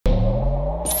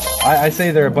I say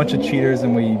they're a bunch of cheaters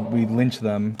and we lynch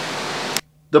them.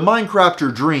 The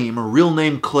Minecrafter Dream, real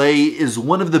name Clay, is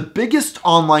one of the biggest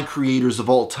online creators of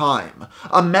all time,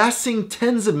 amassing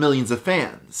tens of millions of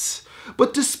fans.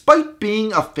 But despite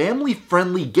being a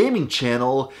family-friendly gaming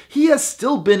channel, he has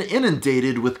still been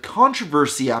inundated with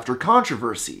controversy after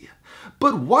controversy.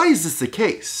 But why is this the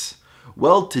case?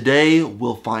 Well, today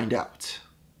we'll find out.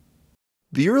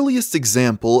 The earliest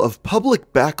example of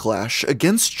public backlash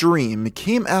against Dream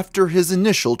came after his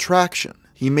initial traction.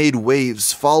 He made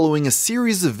waves following a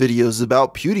series of videos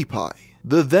about Pewdiepie.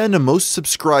 The then most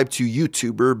subscribed to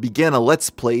YouTuber began a Let's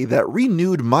Play that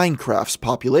renewed Minecraft's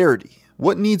popularity.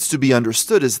 What needs to be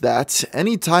understood is that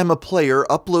anytime a player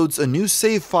uploads a new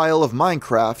save file of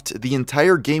Minecraft, the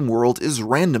entire game world is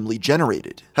randomly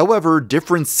generated. However,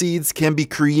 different seeds can be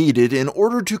created in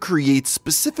order to create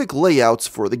specific layouts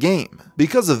for the game.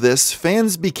 Because of this,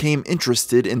 fans became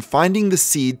interested in finding the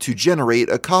seed to generate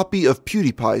a copy of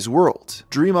Pewdiepie's world.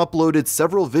 Dream uploaded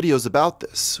several videos about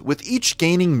this, with each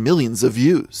gaining millions of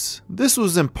views. This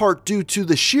was in part due to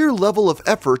the sheer level of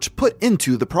effort put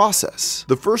into the process.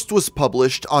 The first was published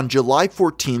on July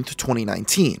 14th,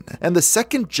 2019, and the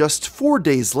second just 4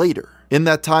 days later. In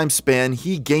that time span,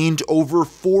 he gained over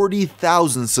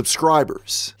 40,000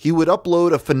 subscribers. He would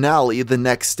upload a finale the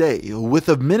next day with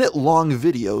a minute-long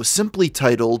video simply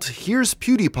titled, "Here's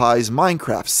Pewdiepie's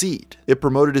Minecraft Seed." It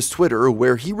promoted his Twitter,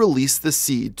 where he released the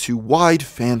seed to wide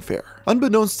fanfare.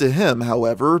 Unbeknownst to him,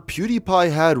 however,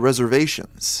 Pewdiepie had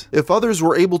reservations. If others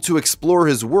were able to explore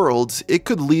his world, it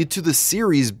could lead to the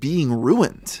series being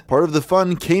ruined. Part of the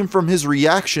fun came from his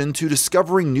reaction to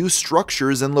discovering new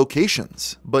structures and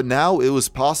locations, but now it was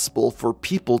possible for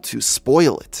people to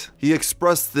spoil it. He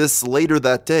expressed this later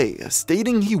that day,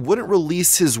 stating he wouldn't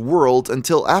release his world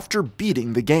until after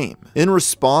beating the game. In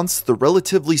response, the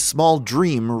relatively small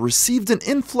Dream received an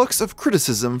influx of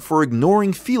criticism for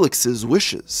ignoring Felix's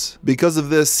wishes. Because of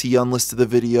this, he unlisted the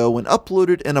video and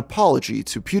uploaded an apology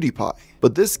to Pewdiepie.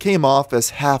 But this came off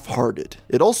as half-hearted.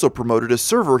 It also promoted a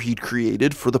server he'd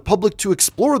created for the public to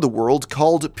explore the world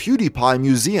called Pewdiepie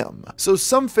Museum, so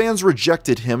some fans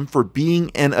rejected him for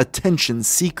being an attention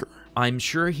seeker. I'm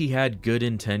sure he had good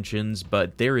intentions,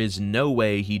 but there is no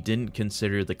way he didn't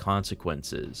consider the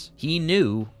consequences. He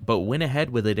knew, but went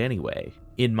ahead with it anyway.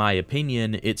 In my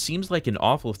opinion, it seems like an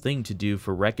awful thing to do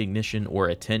for recognition or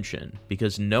attention,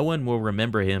 because no one will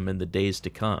remember him in the days to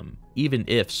come, even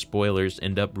if spoilers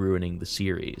end up ruining the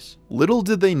series. Little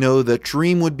did they know that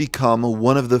Dream would become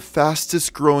one of the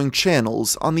fastest growing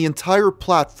channels on the entire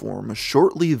platform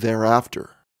shortly thereafter.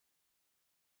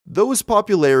 Though his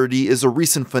popularity is a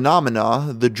recent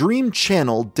phenomena, the Dream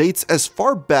channel dates as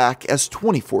far back as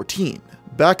 2014.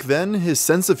 Back then, his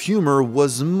sense of humor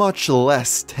was much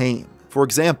less tame. For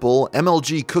example,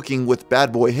 MLG Cooking with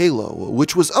Bad Boy Halo,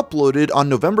 which was uploaded on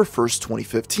November 1st,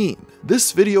 2015.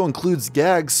 This video includes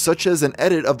gags such as an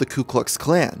edit of the Ku Klux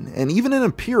Klan, and even an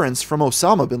appearance from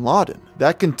Osama bin Laden.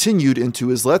 That continued into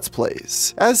his Let's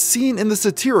Plays. As seen in the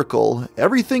satirical,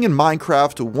 Everything in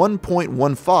Minecraft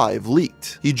 1.15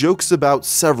 leaked. He jokes about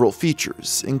several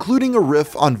features, including a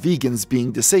riff on vegans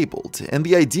being disabled, and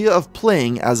the idea of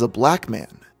playing as a black man.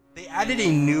 They added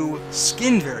a new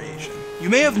skin variation. You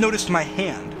may have noticed my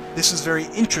hand. This is very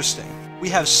interesting. We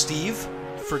have Steve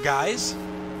for guys,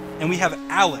 and we have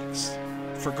Alex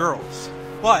for girls.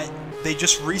 But they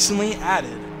just recently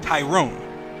added Tyrone.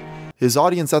 His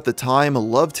audience at the time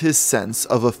loved his sense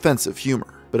of offensive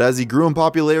humor. But as he grew in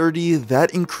popularity,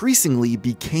 that increasingly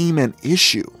became an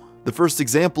issue. The first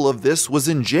example of this was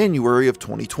in January of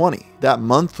 2020. That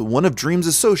month, one of Dream's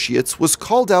associates was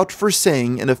called out for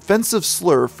saying an offensive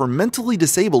slur for mentally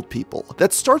disabled people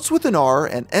that starts with an R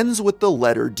and ends with the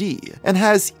letter D, and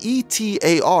has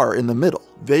ETAR in the middle.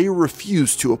 They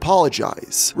refused to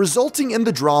apologize, resulting in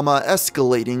the drama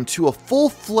escalating to a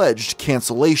full-fledged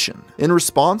cancellation. In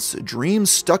response, Dream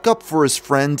stuck up for his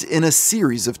friend in a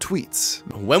series of tweets.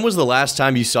 When was the last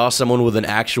time you saw someone with an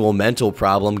actual mental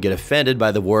problem get offended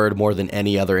by the word more than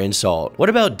any other insult? What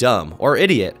about dumb or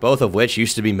idiot, both of which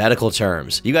used to be medical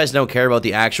terms? You guys don't care about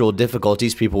the actual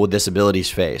difficulties people with disabilities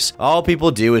face. All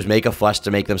people do is make a fuss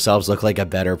to make themselves look like a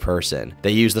better person.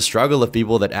 They use the struggle of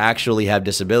people that actually have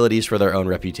disabilities for their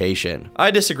own reputation. I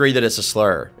disagree that it's a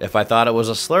slur. If I thought it was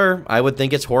a slur, I would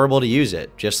think it's horrible to use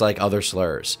it, just like other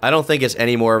slurs. I don't think it's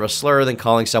any more of a slur than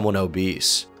calling someone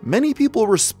obese. Many people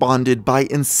responded by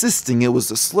insisting it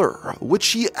was a slur, which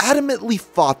he adamantly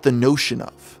fought the notion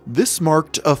of. This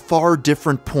marked a far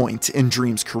different point in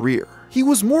Dream's career. He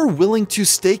was more willing to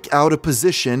stake out a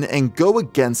position and go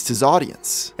against his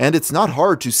audience, and it's not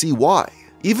hard to see why.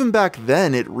 Even back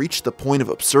then, it reached the point of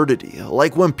absurdity,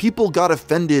 like when people got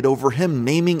offended over him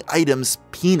naming items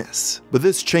penis. But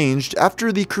this changed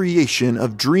after the creation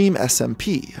of Dream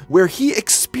SMP, where he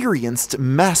experienced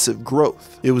massive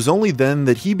growth. It was only then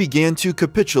that he began to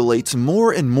capitulate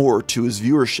more and more to his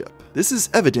viewership. This is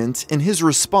evident in his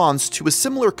response to a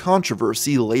similar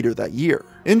controversy later that year.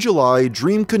 In July,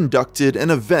 Dream conducted an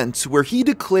event where he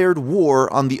declared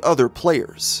war on the other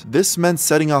players. This meant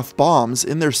setting off bombs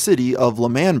in their city of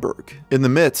L'Manberg. In the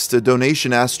midst, a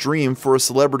donation asked Dream for a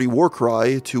celebrity war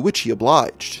cry, to which he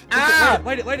obliged. Ah!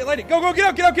 Light it, light it, light it. Go, go, get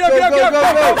up, get up, get up, get up, get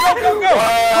up, go, go, go, go, go.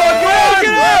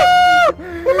 Get up!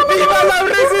 Viva la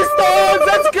resistance!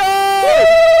 Let's go!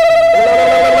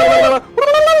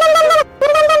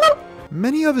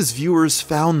 Many of his viewers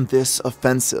found this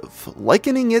offensive,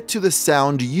 likening it to the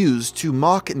sound used to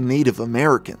mock Native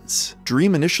Americans.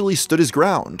 Dream initially stood his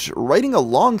ground, writing a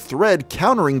long thread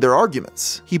countering their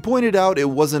arguments. He pointed out it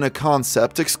wasn't a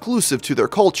concept exclusive to their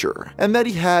culture, and that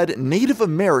he had Native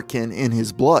American in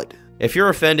his blood. If you're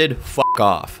offended, fuck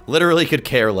off. Literally could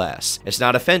care less. It's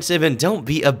not offensive and don't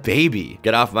be a baby.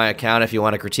 Get off my account if you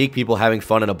want to critique people having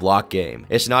fun in a block game.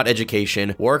 It's not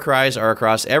education. War cries are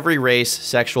across every race,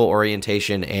 sexual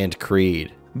orientation, and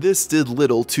creed. This did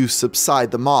little to subside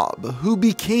the mob, who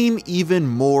became even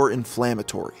more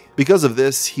inflammatory. Because of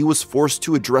this, he was forced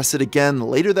to address it again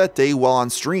later that day while on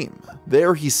stream.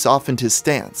 There he softened his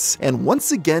stance, and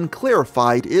once again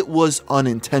clarified it was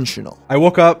unintentional. I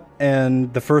woke up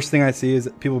and the first thing I see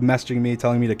is people messaging me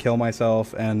telling me to kill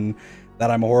myself and that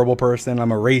I'm a horrible person,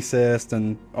 I'm a racist,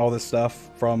 and all this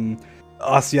stuff from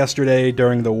us yesterday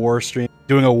during the war stream.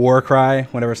 Doing a war cry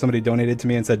whenever somebody donated to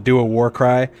me and said do a war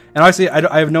cry, and obviously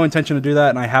I have no intention to do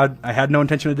that, and I had no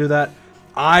intention to do that.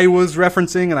 I was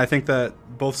referencing, and I think that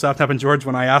both Saptap and George,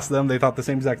 when I asked them, they thought the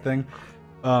same exact thing,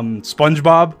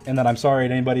 SpongeBob, and that I'm sorry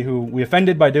to anybody who we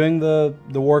offended by doing the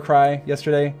war cry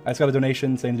yesterday. I just got a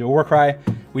donation saying to do a war cry.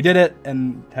 We did it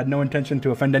and had no intention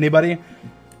to offend anybody.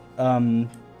 That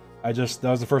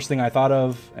was the first thing I thought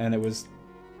of, and it was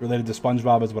related to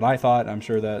SpongeBob is what I thought. I'm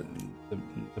sure that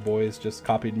the boys just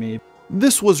copied me.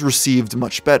 This was received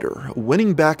much better,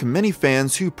 winning back many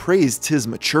fans who praised his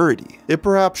maturity. It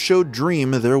perhaps showed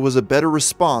Dream there was a better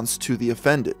response to the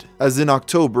offended, as in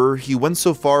October he went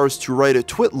so far as to write a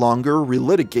twitlonger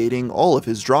relitigating all of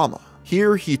his drama.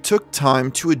 Here he took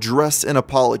time to address and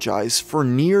apologize for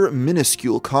near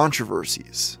minuscule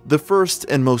controversies. The first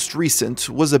and most recent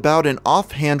was about an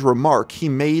offhand remark he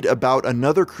made about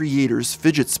another creator's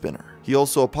fidget spinner. He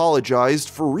also apologized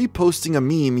for reposting a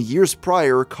meme years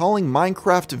prior calling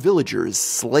Minecraft villagers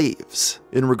slaves.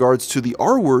 In regards to the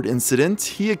R-word incident,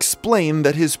 he explained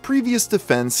that his previous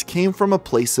defense came from a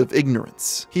place of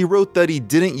ignorance. He wrote that he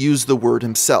didn't use the word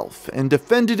himself and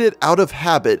defended it out of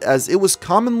habit as it was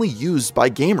commonly used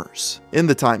by gamers. In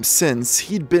the time since,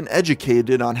 he'd been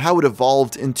educated on how it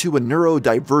evolved into a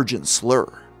neurodivergent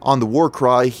slur. On the war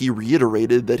cry, he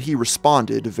reiterated that he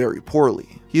responded very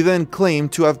poorly. He then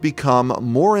claimed to have become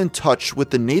more in touch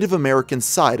with the Native American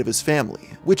side of his family,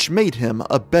 which made him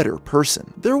a better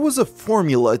person. There was a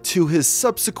formula to his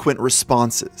subsequent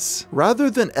responses.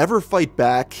 Rather than ever fight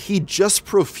back, he just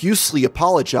profusely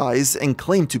apologized and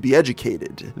claimed to be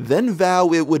educated, then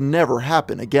vow it would never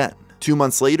happen again. 2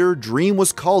 months later, Dream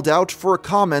was called out for a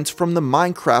comment from the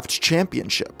Minecraft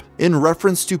Championship. In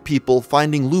reference to people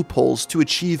finding loopholes to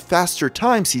achieve faster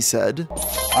times, he said,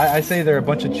 I say they're a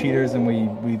bunch of cheaters and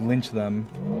we lynch them.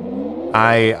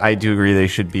 I do agree they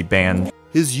should be banned.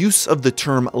 His use of the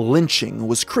term lynching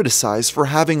was criticized for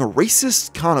having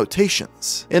racist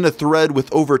connotations. In a thread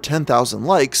with over 10,000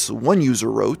 likes, one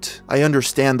user wrote, "I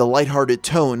understand the lighthearted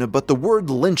tone, but the word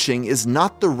lynching is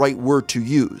not the right word to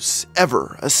use,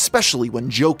 ever, especially when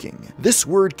joking. This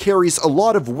word carries a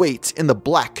lot of weight in the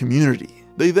black community."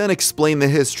 They then explained the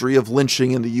history of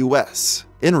lynching in the US.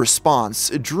 In response,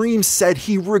 Dream said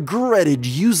he regretted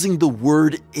using the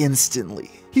word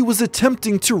instantly. He was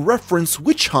attempting to reference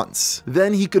witch hunts.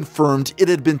 Then he confirmed it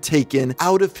had been taken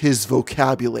out of his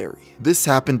vocabulary. This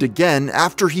happened again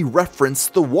after he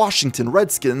referenced the Washington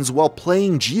Redskins while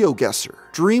playing GeoGuessr.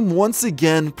 Dream once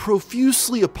again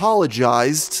profusely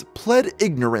apologized, pled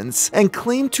ignorance, and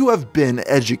claimed to have been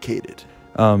educated.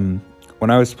 When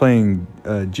I was playing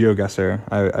GeoGuessr,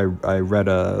 I read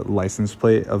a license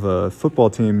plate of a football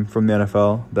team from the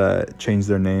NFL that changed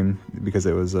their name because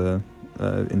it was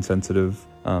insensitive.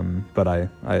 But I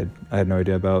had no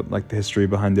idea about like the history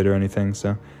behind it or anything.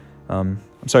 So I'm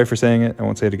sorry for saying it. I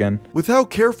won't say it again. With how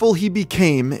careful he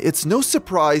became, it's no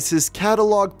surprise his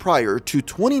catalog prior to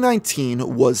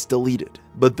 2019 was deleted.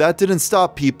 But that didn't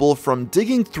stop people from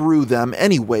digging through them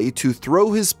anyway to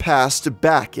throw his past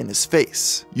back in his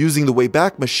face. Using the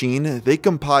Wayback Machine, they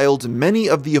compiled many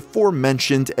of the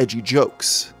aforementioned edgy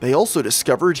jokes. They also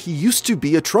discovered he used to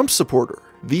be a Trump supporter.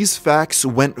 These facts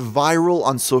went viral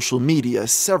on social media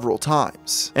several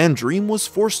times, and Dream was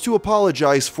forced to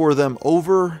apologize for them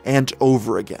over and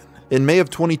over again. In May of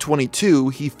 2022,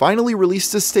 he finally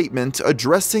released a statement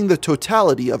addressing the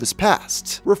totality of his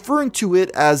past, referring to it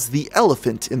as the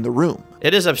elephant in the room.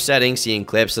 It is upsetting seeing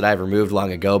clips that I've removed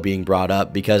long ago being brought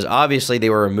up because obviously they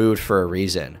were removed for a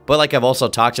reason. But like I've also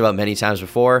talked about many times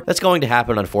before, that's going to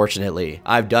happen unfortunately.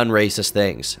 I've done racist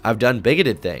things. I've done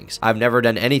bigoted things. I've never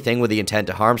done anything with the intent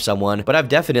to harm someone, but I've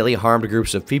definitely harmed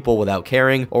groups of people without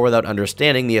caring or without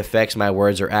understanding the effects my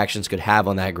words or actions could have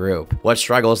on that group, what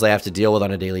struggles they have to deal with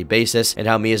on a daily basis, and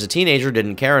how me as a teenager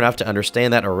didn't care enough to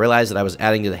understand that or realize that I was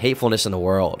adding to the hatefulness in the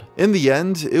world. In the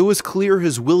end, it was clear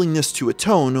his willingness to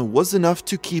atone was enough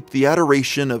to keep the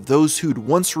adoration of those who'd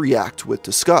once react with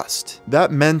disgust. That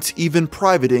meant even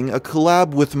privating a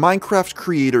collab with Minecraft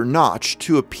creator Notch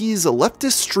to appease a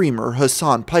leftist streamer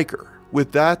Hassan Piker.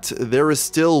 With that, there is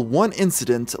still one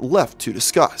incident left to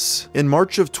discuss. In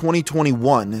March of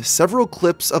 2021, several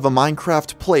clips of a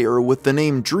Minecraft player with the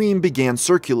name Dream began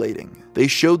circulating. They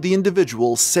showed the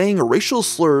individual saying racial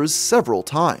slurs several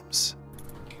times.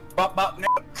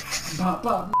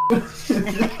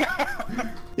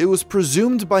 It was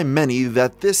presumed by many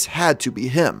that this had to be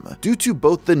him, due to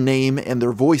both the name and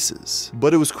their voices,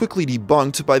 but it was quickly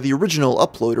debunked by the original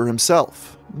uploader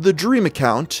himself. The Dream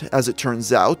account, as it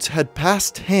turns out, had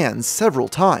passed hands several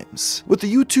times, with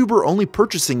the YouTuber only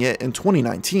purchasing it in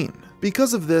 2019.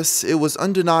 Because of this, it was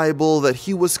undeniable that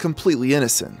he was completely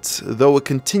innocent, though it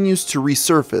continues to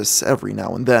resurface every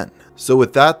now and then. So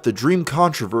with that, the Dream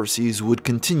controversies would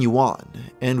continue on,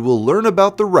 and we'll learn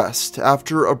about the rest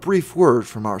after a brief word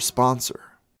from our sponsor.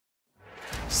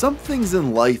 Some things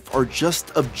in life are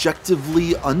just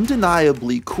objectively,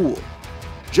 undeniably cool.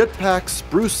 Jetpacks,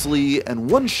 Bruce Lee, and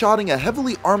one-shotting a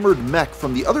heavily armored mech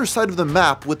from the other side of the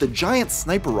map with a giant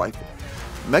sniper rifle.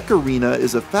 Mech Arena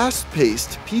is a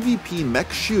fast-paced PvP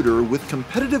mech shooter with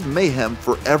competitive mayhem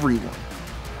for everyone.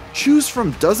 Choose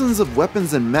from dozens of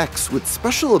weapons and mechs with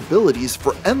special abilities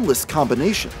for endless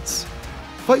combinations.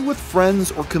 Fight with friends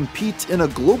or compete in a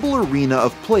global arena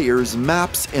of players,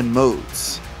 maps, and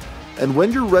modes. And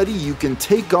when you're ready, you can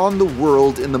take on the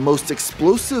world in the most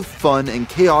explosive, fun, and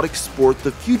chaotic sport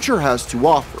the future has to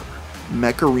offer,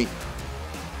 Mech Arena.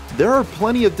 There are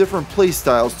plenty of different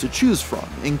playstyles to choose from,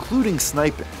 including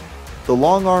sniping. The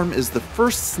long arm is the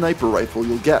first sniper rifle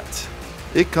you'll get.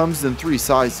 It comes in 3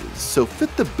 sizes, so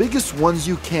fit the biggest ones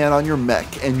you can on your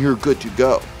mech and you're good to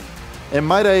go. And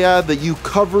might I add that you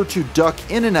cover to duck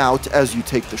in and out as you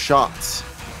take the shots.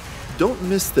 Don't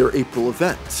miss their April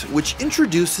event, which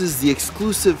introduces the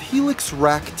exclusive Helix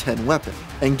Rack 10 weapon,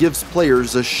 and gives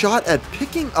players a shot at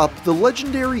picking up the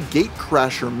legendary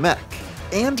Gatecrasher mech,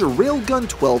 and a Railgun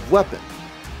 12 weapon,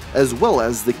 as well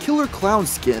as the Killer Clown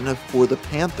skin for the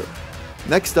Panther.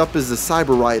 Next up is the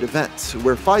Cyber Riot event,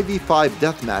 where 5v5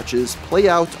 deathmatches play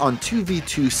out on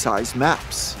 2v2 size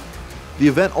maps. The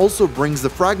event also brings the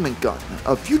Fragment Gun,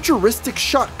 a futuristic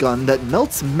shotgun that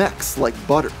melts mechs like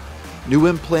butter. New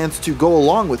implants to go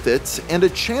along with it, and a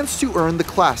chance to earn the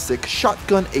classic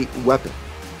Shotgun 8 weapon.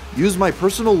 Use my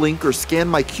personal link or scan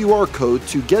my QR code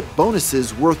to get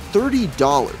bonuses worth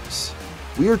 $30.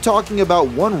 We are talking about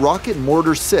 1 Rocket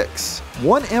Mortar 6,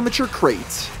 1 Amateur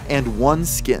Crate, and 1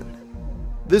 skin.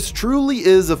 This truly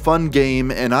is a fun game,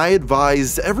 and I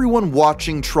advise everyone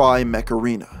watching try Mech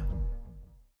Arena.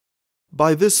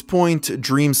 By this point,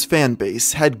 Dream's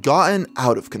fanbase had gotten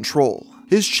out of control.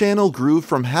 His channel grew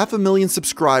from 500,000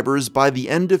 subscribers by the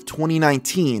end of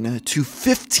 2019 to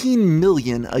 15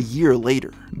 million a year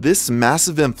later. This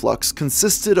massive influx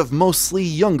consisted of mostly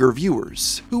younger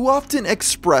viewers, who often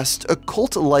expressed a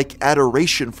cult-like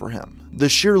adoration for him. The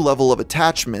sheer level of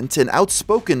attachment and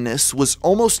outspokenness was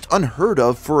almost unheard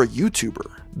of for a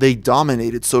YouTuber. They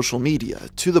dominated social media,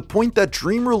 to the point that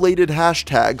Dream-related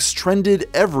hashtags trended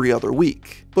every other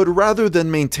week. But rather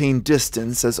than maintain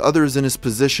distance as others in his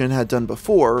position had done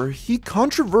before, he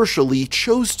controversially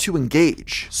chose to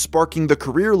engage, sparking the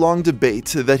career-long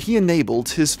debate that he enabled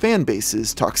his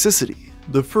fanbase's toxicity.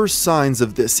 The first signs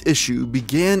of this issue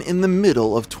began in the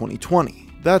middle of 2020.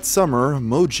 That summer,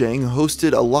 Mojang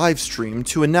hosted a live stream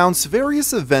to announce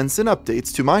various events and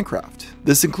updates to Minecraft.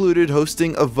 This included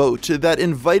hosting a vote that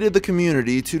invited the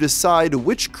community to decide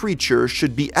which creature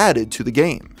should be added to the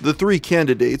game. The 3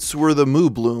 candidates were the Moo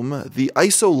Bloom, the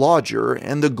Isolodger,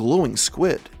 and the Glowing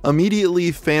Squid.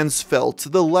 Immediately, fans felt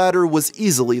the latter was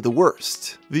easily the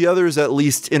worst. The others at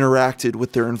least interacted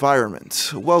with their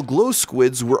environment, while glow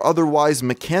squids were otherwise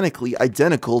mechanically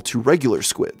identical to regular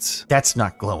squids. That's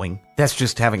not glowing. That's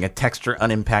just having a texture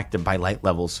unimpacted by light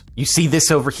levels. You see this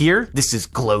over here? This is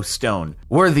glowstone,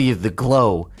 worthy of the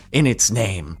glow in its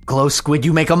name. Glow squid,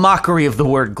 you make a mockery of the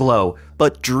word glow.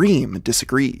 But Dream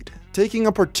disagreed. Taking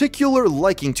a particular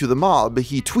liking to the mob,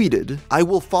 he tweeted, "I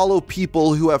will follow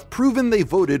people who have proven they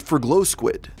voted for Glow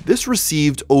Squid." This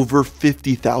received over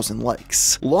 50,000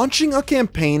 likes, launching a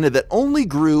campaign that only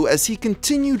grew as he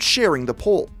continued sharing the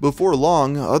poll. Before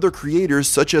long, other creators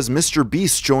such as Mr.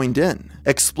 Beast joined in,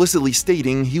 explicitly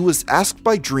stating he was asked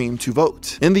by Dream to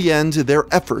vote. In the end, their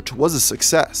effort was a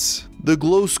success. The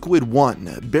Glow Squid won,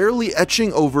 barely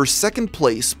etching over second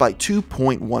place by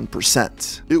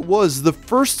 2.1%. It was the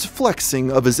first flexing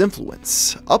of his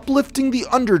influence, uplifting the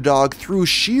underdog through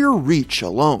sheer reach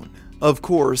alone. Of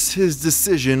course, his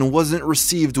decision wasn't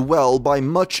received well by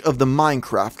much of the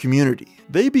Minecraft community.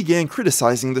 They began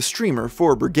criticizing the streamer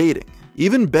for brigading,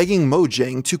 even begging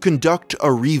Mojang to conduct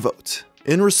a revote.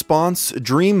 In response,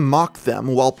 Dream mocked them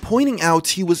while pointing out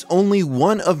he was only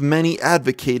one of many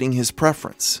advocating his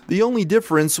preference. The only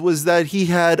difference was that he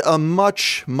had a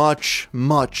much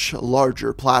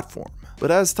larger platform. But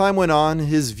as time went on,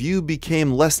 his view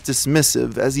became less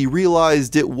dismissive as he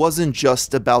realized it wasn't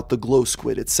just about the glow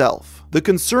squid itself. The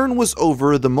concern was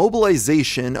over the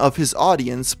mobilization of his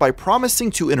audience by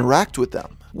promising to interact with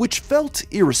them, which felt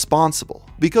irresponsible.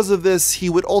 Because of this, he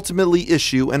would ultimately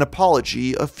issue an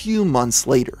apology a few months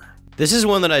later. This is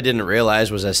one that I didn't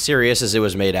realize was as serious as it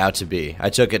was made out to be. I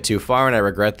took it too far and I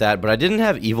regret that, but I didn't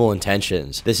have evil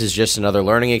intentions. This is just another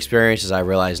learning experience as I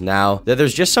realize now that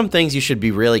there's just some things you should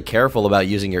be really careful about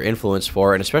using your influence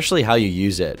for, and especially how you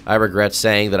use it. I regret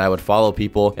saying that I would follow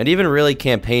people, and even really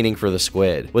campaigning for the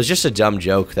squid was just a dumb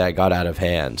joke that got out of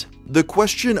hand. The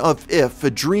question of if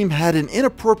Dream had an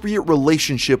inappropriate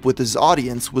relationship with his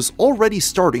audience was already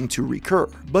starting to recur,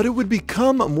 but it would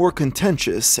become more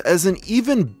contentious as an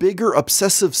even bigger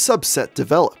obsessive subset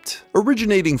developed.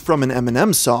 Originating from an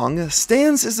Eminem song,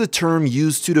 stans is a term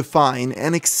used to define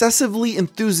an excessively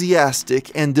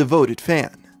enthusiastic and devoted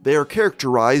fan. They are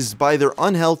characterized by their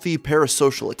unhealthy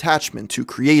parasocial attachment to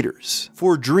creators.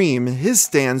 For Dream, his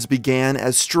stans began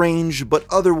as strange but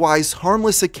otherwise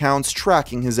harmless accounts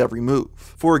tracking his every move.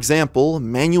 For example,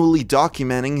 manually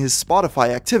documenting his Spotify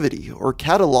activity or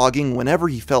cataloging whenever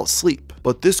he fell asleep.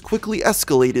 But this quickly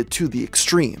escalated to the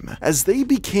extreme, as they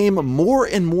became more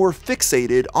and more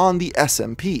fixated on the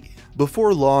SMP.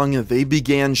 Before long, they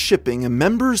began shipping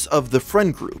members of the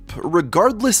friend group,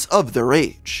 regardless of their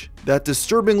age. That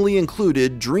disturbingly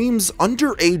included Dream's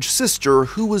underage sister,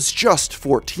 who was just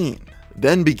 14.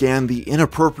 Then began the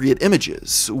inappropriate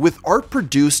images, with art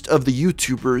produced of the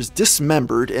YouTubers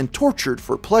dismembered and tortured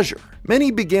for pleasure.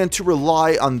 Many began to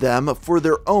rely on them for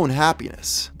their own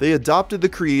happiness. They adopted the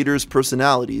creators'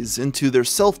 personalities into their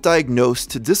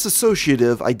self-diagnosed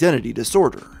dissociative identity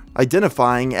disorder,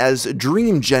 identifying as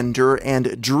dream gender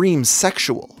and dream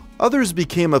sexual. Others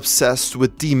became obsessed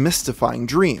with demystifying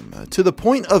Dream, to the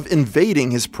point of invading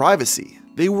his privacy.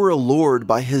 They were allured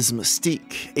by his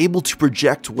mystique, able to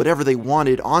project whatever they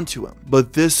wanted onto him,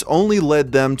 but this only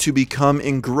led them to become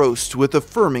engrossed with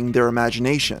affirming their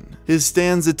imagination. His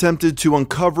stans attempted to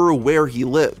uncover where he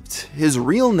lived, his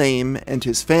real name, and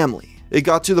his family. It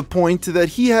got to the point that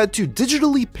he had to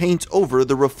digitally paint over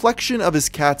the reflection of his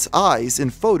cat's eyes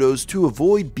in photos to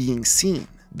avoid being seen.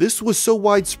 This was so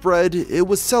widespread, it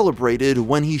was celebrated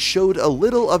when he showed a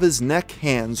little of his neck,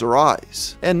 hands, or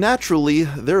eyes. And naturally,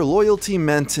 their loyalty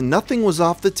meant nothing was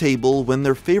off the table when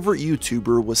their favorite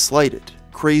YouTuber was slighted.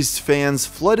 Crazed fans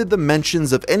flooded the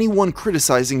mentions of anyone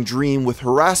criticizing Dream with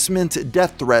harassment,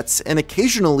 death threats, and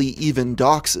occasionally even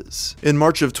doxes. In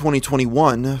March of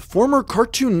 2021, former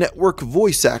Cartoon Network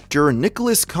voice actor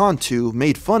Nicholas Cantu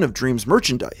made fun of Dream's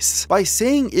merchandise by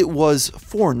saying it was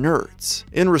for nerds.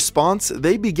 In response,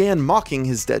 they began mocking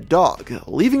his dead dog,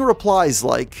 leaving replies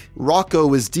like,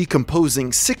 "Rocco is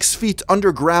decomposing 6 feet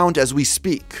underground as we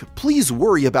speak. Please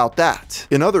worry about that."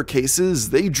 In other cases,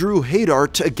 they drew hate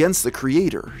art against the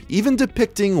creator, even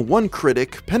depicting one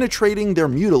critic penetrating their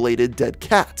mutilated dead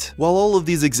cat. While all of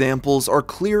these examples are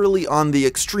clearly on the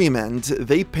extreme end,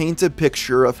 they paint a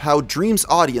picture of how Dream's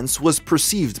audience was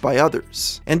perceived by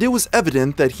others, and it was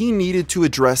evident that he needed to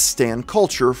address stan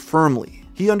culture firmly.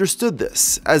 He understood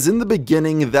this, as in the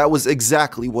beginning that was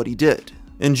exactly what he did.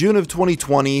 In June of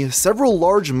 2020, several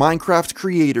large Minecraft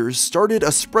creators started a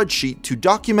spreadsheet to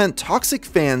document toxic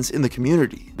fans in the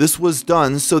community. This was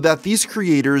done so that these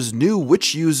creators knew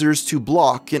which users to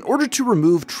block in order to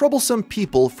remove troublesome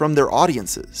people from their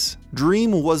audiences.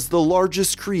 Dream was the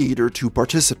largest creator to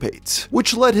participate,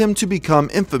 which led him to become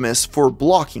infamous for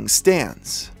blocking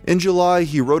stans. In July,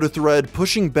 he wrote a thread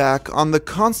pushing back on the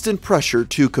constant pressure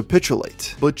to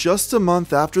capitulate. But just a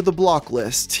month after the block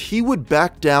list, he would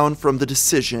back down from the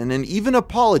decision and even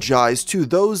apologize to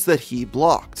those that he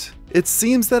blocked. It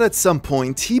seems that at some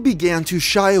point, he began to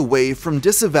shy away from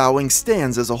disavowing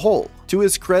stans as a whole. To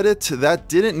his credit, that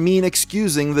didn't mean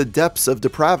excusing the depths of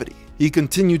depravity. He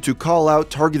continued to call out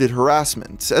targeted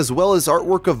harassment, as well as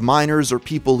artwork of minors or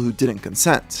people who didn't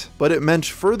consent, but it meant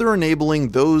further enabling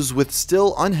those with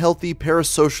still unhealthy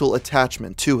parasocial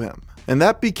attachment to him. And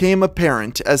that became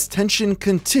apparent as tension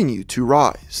continued to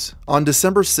rise. On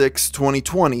December 6,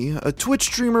 2020, a Twitch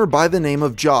streamer by the name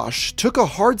of Josh took a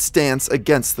hard stance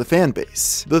against the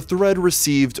fanbase. The thread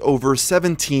received over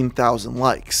 17,000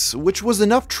 likes, which was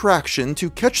enough traction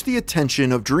to catch the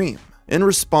attention of Dream. In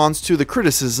response to the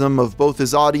criticism of both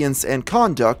his audience and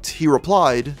conduct, he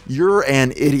replied, "You're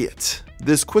an idiot."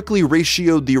 This quickly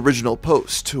ratioed the original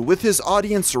post, with his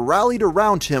audience rallied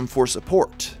around him for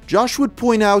support. Josh would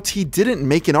point out he didn't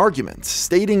make an argument,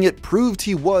 stating it proved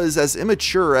he was as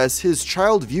immature as his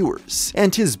child viewers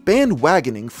and his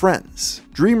bandwagoning friends.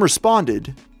 Dream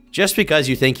responded, "Just because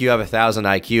you think you have 1,000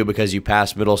 IQ because you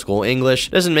passed middle school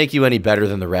English doesn't make you any better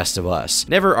than the rest of us.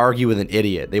 Never argue with an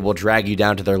idiot. They will drag you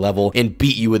down to their level and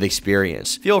beat you with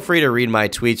experience. Feel free to read my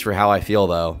tweets for how I feel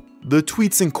though." The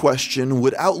tweets in question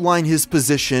would outline his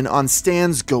position on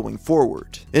stans going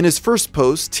forward. In his first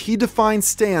post, he defined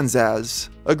stans as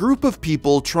a group of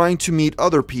people trying to meet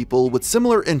other people with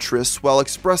similar interests while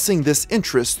expressing this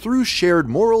interest through shared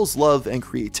morals, love, and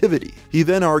creativity. He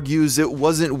then argues it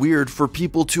wasn't weird for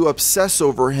people to obsess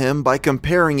over him by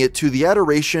comparing it to the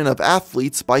adoration of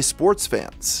athletes by sports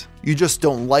fans. You just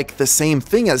don't like the same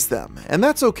thing as them, and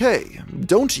that's okay.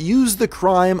 Don't use the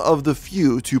crime of the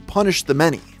few to punish the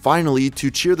many. Finally,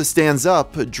 to cheer the stans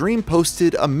up, Dream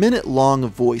posted a minute-long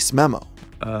voice memo.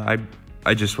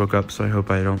 I just woke up, so I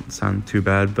hope I don't sound too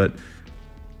bad, but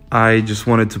I just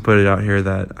wanted to put it out here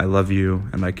that I love you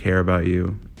and I care about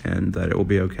you and that it will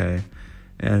be okay.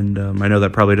 And I know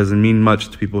that probably doesn't mean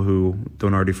much to people who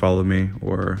don't already follow me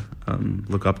or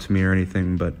look up to me or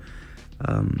anything, but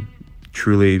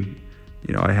truly,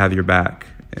 you know, I have your back,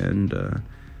 and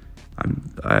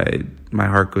my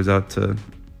heart goes out to,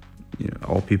 you know,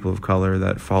 all people of color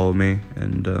that follow me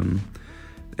and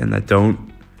that don't,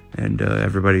 and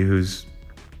everybody who's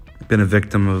been a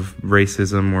victim of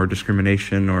racism or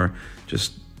discrimination or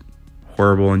just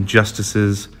horrible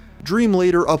injustices. Dream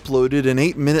later uploaded an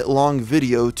 8-minute-long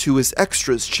video to his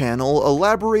Extras channel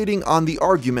elaborating on the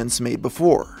arguments made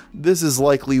before. This is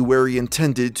likely where he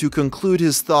intended to conclude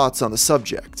his thoughts on the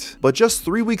subject. But just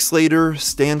 3 weeks later,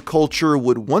 stan culture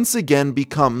would once again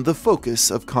become the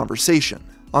focus of conversation.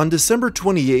 On December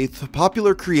 28th,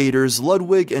 popular creators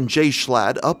Ludwig and Jay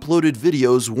Schlatt uploaded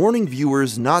videos warning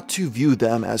viewers not to view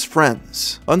them as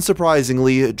friends.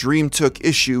 Unsurprisingly, Dream took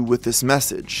issue with this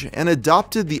message and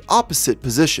adopted the opposite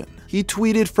position. He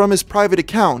tweeted from his private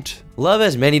account, "Love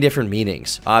has many different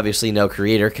meanings. Obviously, no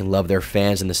creator can love their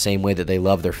fans in the same way that they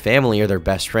love their family or their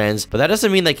best friends, but that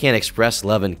doesn't mean they can't express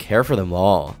love and care for them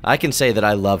all. I can say that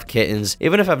I love kittens,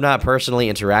 even if I've not personally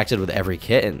interacted with every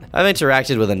kitten. I've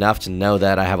interacted with enough to know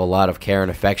that I have a lot of care and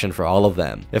affection for all of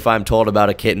them. If I'm told about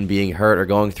a kitten being hurt or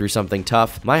going through something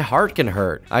tough, my heart can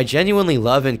hurt. I genuinely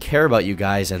love and care about you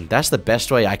guys, and that's the best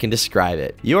way I can describe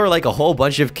it. You are like a whole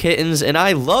bunch of kittens, and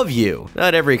I love you.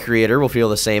 Not every creator will feel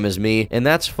the same as me, and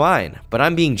that's fine, but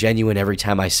I'm being genuine every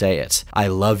time I say it. I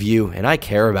love you, and I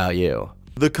care about you."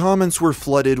 The comments were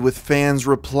flooded with fans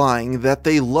replying that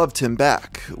they loved him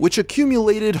back, which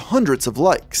accumulated hundreds of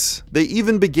likes. They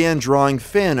even began drawing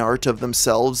fan art of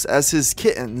themselves as his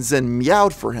kittens and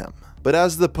meowed for him. But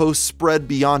as the post spread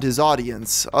beyond his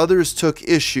audience, others took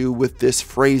issue with this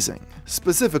phrasing.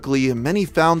 Specifically, many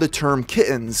found the term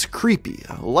kittens creepy,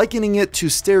 likening it to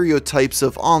stereotypes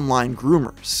of online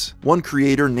groomers. One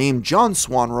creator named John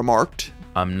Swan remarked,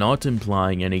 "I'm not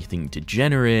implying anything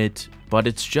degenerate, but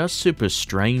it's just super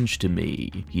strange to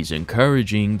me. He's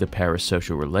encouraging the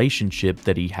parasocial relationship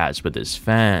that he has with his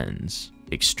fans.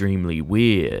 Extremely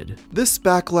weird." This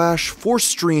backlash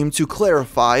forced Dream to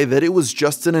clarify that it was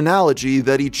just an analogy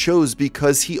that he chose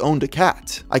because he owned a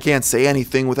cat. "I can't say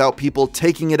anything without people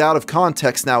taking it out of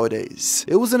context nowadays.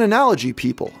 It was an analogy,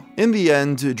 people." In the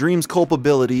end, Dream's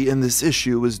culpability in this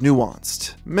issue is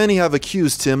nuanced. Many have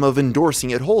accused him of endorsing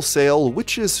it wholesale,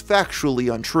 which is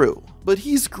factually untrue. But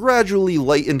he's gradually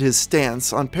lightened his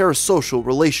stance on parasocial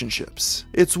relationships.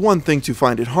 It's one thing to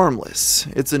find it harmless,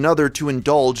 it's another to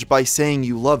indulge by saying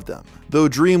you love them. Though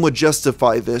Dream would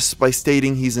justify this by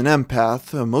stating he's an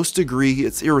empath, most agree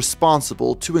it's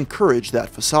irresponsible to encourage that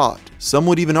facade. Some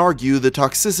would even argue the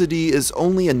toxicity is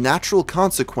only a natural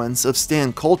consequence of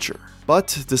stan culture.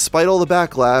 But despite all the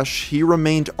backlash, he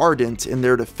remained ardent in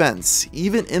their defense,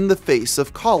 even in the face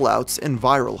of callouts and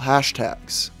viral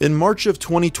hashtags. In March of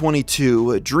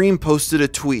 2022, Dream posted a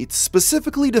tweet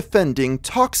specifically defending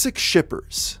toxic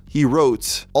shippers. He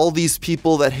wrote, "All these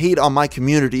people that hate on my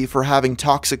community for having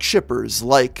toxic shippers,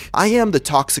 like, I am the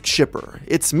toxic shipper,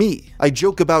 it's me. I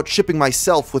joke about shipping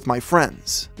myself with my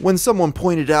friends." When someone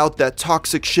pointed out that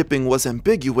toxic shipping was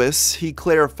ambiguous, he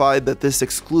clarified that this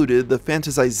excluded the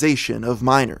fantasization of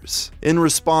minors. In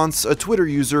response, a Twitter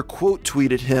user quote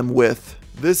tweeted him with,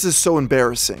 "This is so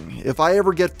embarrassing. If I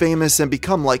ever get famous and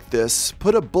become like this,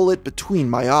 put a bullet between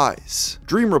my eyes."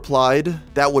 Dream replied,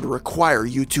 "That would require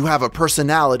you to have a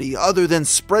personality other than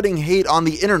spreading hate on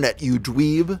the internet, you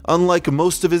dweeb." Unlike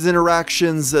most of his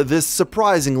interactions, this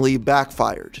surprisingly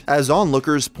backfired. As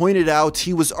onlookers pointed out,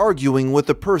 he was arguing with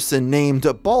a person named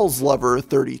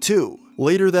BallsLover32.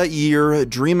 Later that year,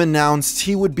 Dream announced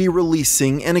he would be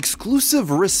releasing an exclusive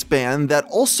wristband that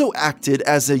also acted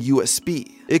as a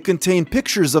USB. It contained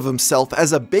pictures of himself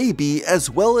as a baby as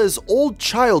well as old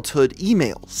childhood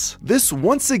emails. This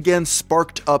once again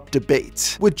sparked up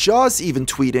debate, with Jaws even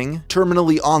tweeting,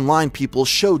 "Terminally online people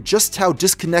show just how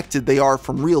disconnected they are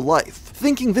from real life,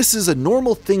 thinking this is a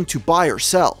normal thing to buy or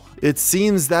sell." It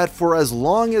seems that for as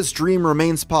long as Dream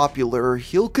remains popular,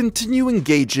 he'll continue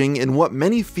engaging in what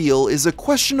many feel is a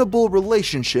questionable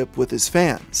relationship with his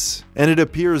fans. And it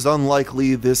appears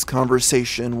unlikely this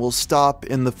conversation will stop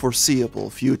in the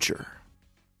foreseeable future.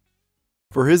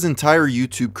 For his entire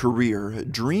YouTube career,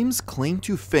 Dream's claim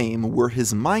to fame were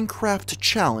his Minecraft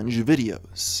challenge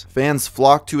videos. Fans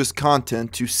flocked to his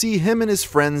content to see him and his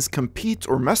friends compete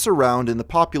or mess around in the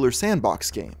popular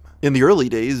sandbox game. In the early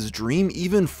days, Dream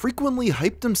even frequently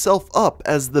hyped himself up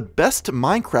as the best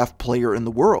Minecraft player in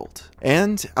the world.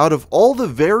 And out of all the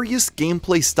various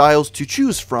gameplay styles to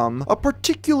choose from, a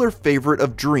particular favorite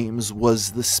of Dream's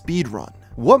was the speedrun.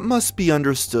 What must be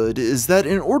understood is that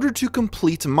in order to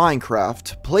complete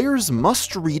Minecraft, players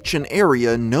must reach an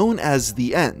area known as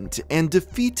the End and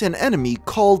defeat an enemy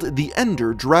called the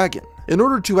Ender Dragon. In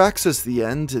order to access the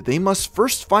End, they must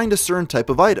first find a certain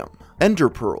type of item, Ender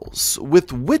Pearls,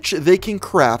 with which they can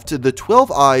craft the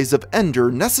 12 eyes of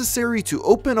Ender necessary to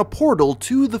open a portal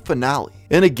to the finale.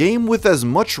 In a game with as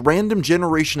much random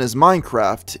generation as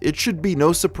Minecraft, it should be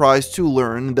no surprise to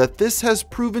learn that this has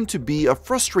proven to be a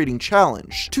frustrating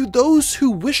challenge to those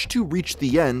who wish to reach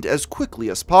the end as quickly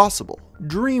as possible.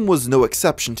 Dream was no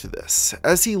exception to this,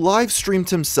 as he live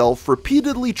streamed himself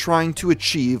repeatedly trying to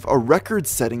achieve a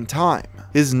record-setting time.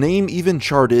 His name even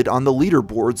charted on the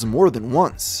leaderboards more than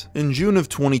once. In June of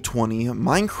 2020,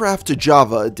 Minecraft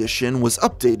Java Edition was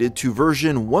updated to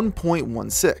version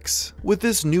 1.16. With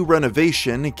this new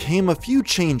renovation came a few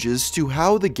changes to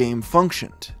how the game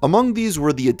functioned. Among these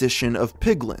were the addition of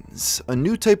piglins, a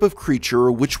new type of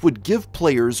creature which would give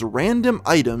players random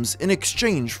items in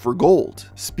exchange for gold.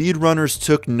 Speedrunners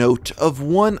took note of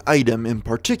one item in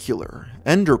particular,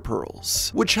 Ender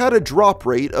Pearls, which had a drop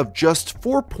rate of just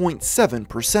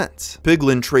 4.7%.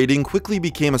 Piglin trading quickly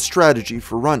became a strategy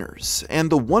for runners, and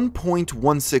the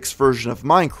 1.16 version of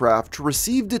Minecraft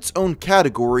received its own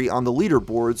category on the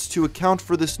leaderboards to account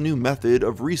for this new method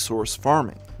of resource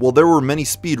farming. While there were many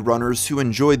speedrunners who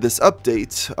enjoyed this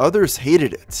update, others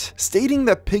hated it, stating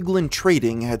that piglin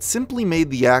trading had simply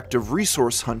made the act of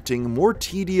resource hunting more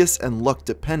tedious and luck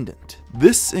dependent.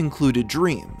 This included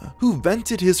Dream, who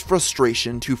vented his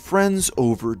frustration to friends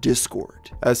over Discord.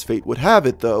 As fate would have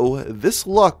it though, this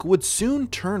luck would soon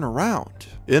turn around.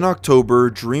 In October,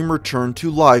 Dream returned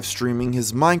to live streaming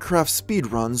his Minecraft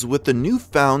speedruns with a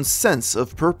newfound sense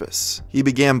of purpose. He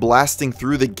began blasting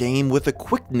through the game with a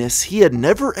quickness he had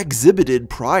never exhibited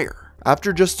prior.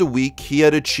 After just a week, he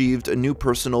had achieved a new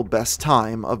personal best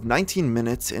time of 19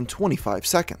 minutes and 25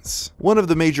 seconds. One of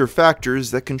the major factors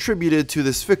that contributed to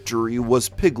this victory was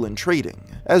piglin trading,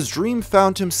 as Dream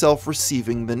found himself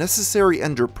receiving the necessary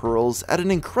Ender Pearls at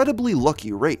an incredibly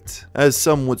lucky rate. As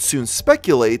some would soon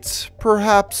speculate,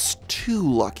 perhaps too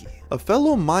lucky. A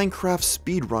fellow Minecraft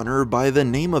speedrunner by the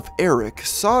name of Eric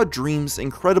saw Dream's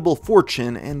incredible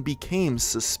fortune and became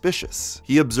suspicious.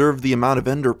 He observed the amount of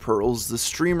ender pearls the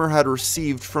streamer had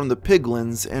received from the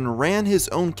piglins and ran his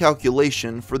own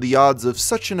calculation for the odds of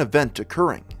such an event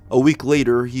occurring. A week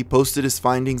later, he posted his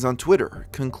findings on Twitter,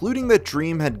 concluding that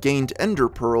Dream had gained ender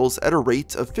pearls at a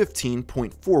rate of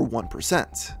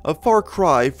 15.41%, a far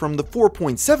cry from the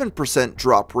 4.7%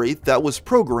 drop rate that was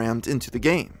programmed into the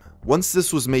game. Once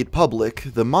this was made public,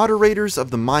 the moderators of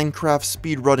the Minecraft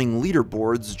speedrunning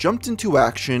leaderboards jumped into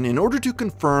action in order to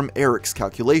confirm Eric's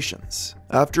calculations.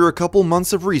 After a couple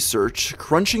months of research,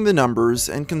 crunching the numbers,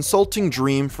 and consulting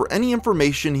Dream for any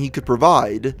information he could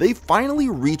provide, they finally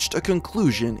reached a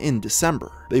conclusion in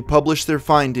December. They published their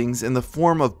findings in the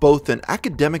form of both an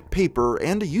academic paper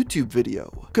and a YouTube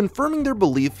video, confirming their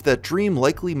belief that Dream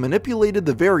likely manipulated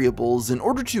the variables in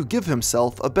order to give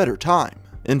himself a better time.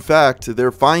 In fact,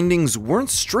 their findings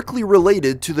weren't strictly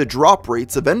related to the drop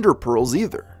rates of ender pearls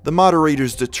either. The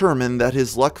moderators determined that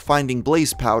his luck finding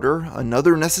blaze powder,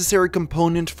 another necessary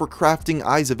component for crafting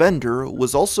Eyes of Ender,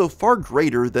 was also far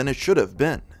greater than it should have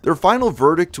been. Their final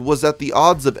verdict was that the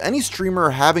odds of any streamer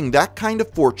having that kind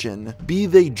of fortune, be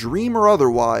they Dream or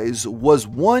otherwise, was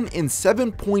 1 in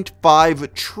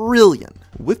 7.5 trillion.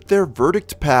 With their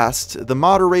verdict passed, the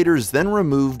moderators then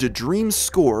removed Dream's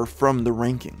score from the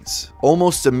rankings.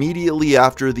 Almost immediately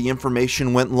after the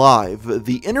information went live,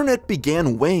 the internet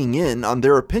began weighing in on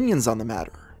their opinions on the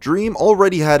matter. Dream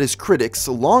already had his critics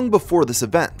long before this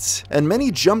event, and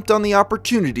many jumped on the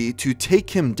opportunity to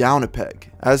take him down a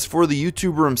peg. As for the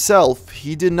YouTuber himself,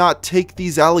 he did not take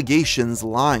these allegations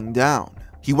lying down.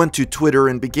 He went to Twitter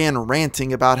and began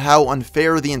ranting about how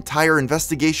unfair the entire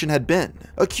investigation had been,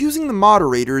 accusing the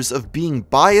moderators of being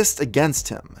biased against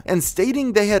him, and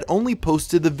stating they had only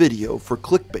posted the video for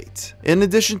clickbait. In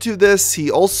addition to this, he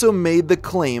also made the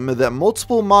claim that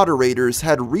multiple moderators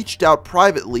had reached out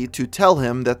privately to tell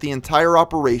him that the entire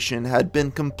operation had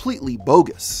been completely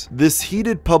bogus. This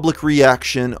heated public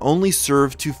reaction only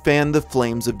served to fan the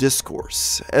flames of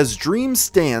discourse, as Dream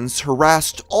stans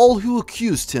harassed all who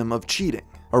accused him of cheating.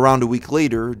 Around a week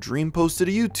later, Dream posted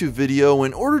a YouTube video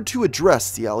in order to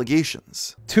address the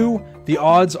allegations. 2. The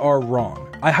odds are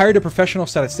wrong. I hired a professional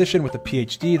statistician with a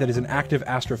PhD that is an active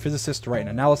astrophysicist to write an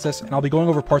analysis, and I'll be going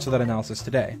over parts of that analysis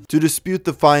today. To dispute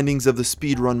the findings of the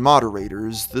speedrun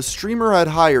moderators, the streamer had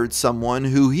hired someone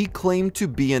who he claimed to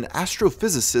be an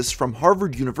astrophysicist from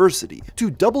Harvard University to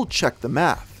double-check the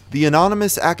math. The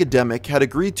anonymous academic had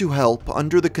agreed to help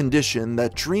under the condition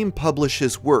that Dream publish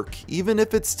his work even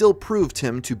if it still proved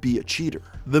him to be a cheater.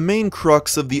 The main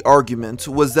crux of the argument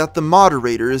was that the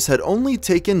moderators had only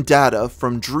taken data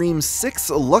from Dream's 6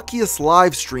 luckiest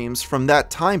live streams from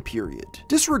that time period,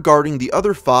 disregarding the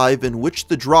other 5 in which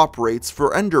the drop rates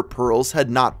for ender pearls had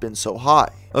not been so high.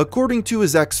 According to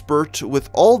his expert, with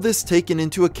all this taken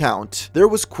into account, there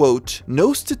was, quote,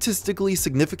 no statistically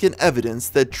significant evidence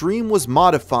that Dream was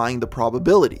modifying the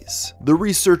probabilities. The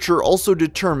researcher also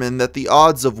determined that the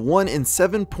odds of 1 in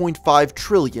 7.5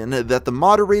 trillion that the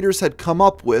moderators had come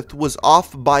up with was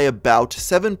off by about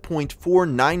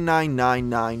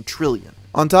 7.49999 trillion.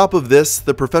 On top of this,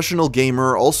 the professional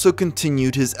gamer also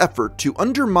continued his effort to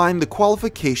undermine the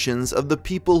qualifications of the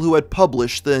people who had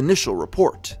published the initial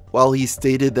report. While he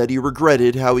stated that he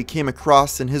regretted how he came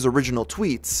across in his original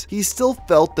tweets, he still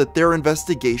felt that their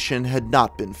investigation had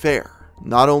not been fair.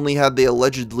 Not only had they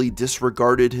allegedly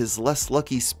disregarded his less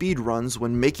lucky speedruns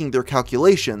when making their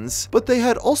calculations, but they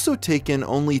had also taken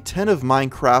only 10 of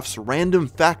Minecraft's random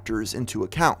factors into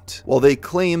account. While they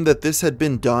claim that this had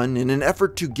been done in an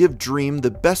effort to give Dream the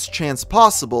best chance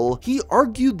possible, he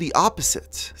argued the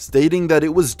opposite, stating that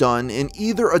it was done in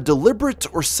either a deliberate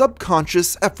or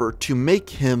subconscious effort to make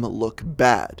him look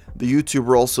bad. The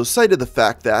YouTuber also cited the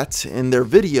fact that, in their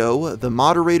video, the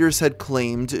moderators had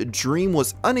claimed Dream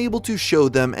was unable to show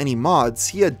them any mods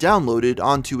he had downloaded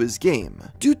onto his game,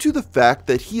 due to the fact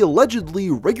that he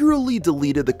allegedly regularly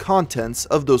deleted the contents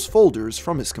of those folders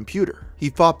from his computer.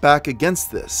 He fought back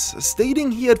against this,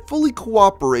 stating he had fully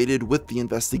cooperated with the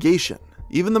investigation.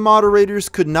 Even the moderators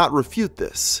could not refute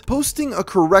this, posting a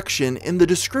correction in the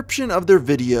description of their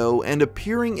video and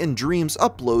appearing in Dream's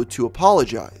upload to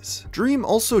apologize. Dream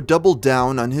also doubled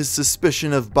down on his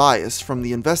suspicion of bias from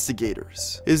the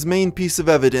investigators. His main piece of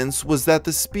evidence was that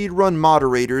the speedrun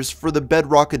moderators for the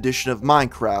Bedrock edition of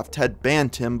Minecraft had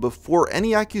banned him before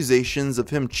any accusations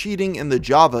of him cheating in the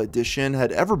Java edition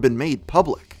had ever been made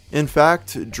public. In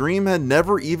fact, Dream had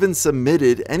never even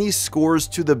submitted any scores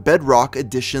to the Bedrock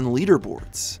Edition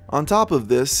leaderboards. On top of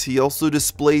this, he also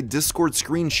displayed Discord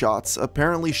screenshots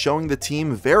apparently showing the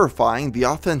team verifying the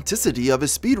authenticity of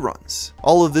his speedruns.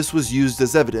 All of this was used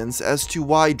as evidence as to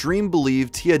why Dream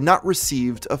believed he had not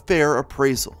received a fair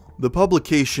appraisal. The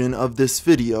publication of this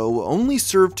video only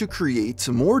served to create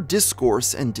more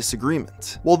discourse and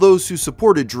disagreement. While those who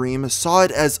supported Dream saw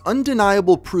it as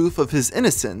undeniable proof of his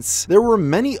innocence, there were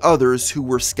many others who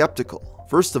were skeptical.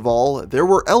 First of all, there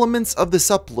were elements of this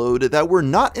upload that were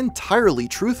not entirely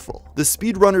truthful. The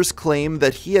speedrunners claim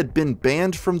that he had been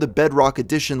banned from the Bedrock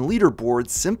Edition leaderboard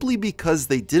simply because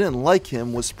they didn't like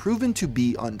him was proven to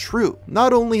be untrue.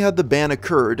 Not only had the ban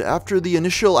occurred after the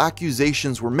initial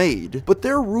accusations were made, but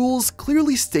their rules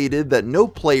clearly stated that no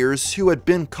players who had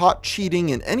been caught cheating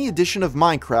in any edition of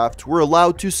Minecraft were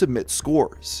allowed to submit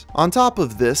scores. On top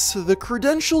of this, the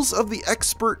credentials of the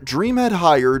expert Dream had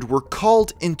hired were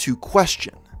called into question.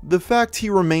 The fact he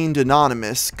remained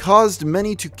anonymous caused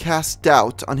many to cast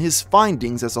doubt on his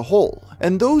findings as a whole,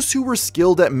 and those who were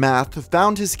skilled at math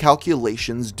found his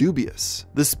calculations dubious.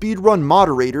 The speedrun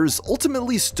moderators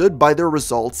ultimately stood by their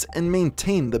results and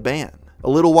maintained the ban. A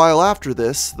little while after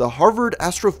this, the Harvard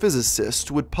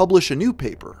astrophysicist would publish a new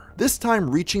paper, this time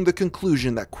reaching the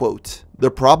conclusion that, quote,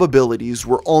 "The probabilities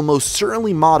were almost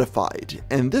certainly modified,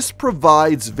 and this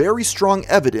provides very strong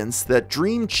evidence that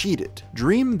Dream cheated."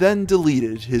 Dream then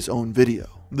deleted his own video.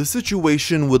 The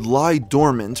situation would lie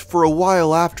dormant for a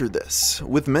while after this,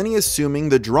 with many assuming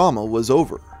the drama was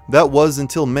over. That was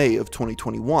until May of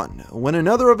 2021, when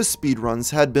another of his speedruns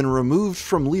had been removed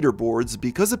from leaderboards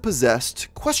because it possessed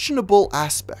questionable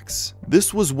aspects.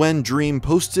 This was when Dream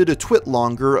posted a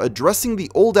twitlonger addressing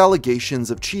the old allegations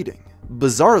of cheating.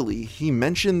 Bizarrely, he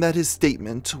mentioned that his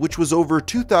statement, which was over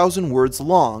 2,000 words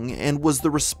long and was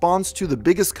the response to the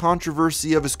biggest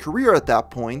controversy of his career at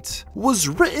that point, was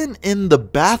written in the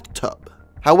bathtub.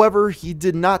 However, he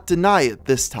did not deny it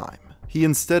this time. He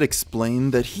instead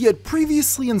explained that he had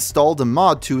previously installed a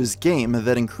mod to his game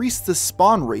that increased the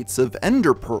spawn rates of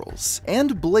ender pearls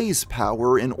and blaze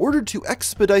power in order to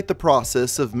expedite the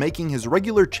process of making his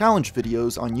regular challenge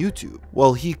videos on YouTube.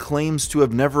 While he claims to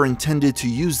have never intended to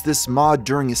use this mod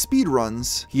during his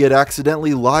speedruns, he had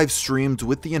accidentally live streamed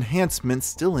with the enhancement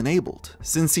still enabled.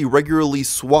 Since he regularly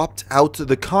swapped out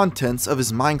the contents of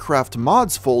his Minecraft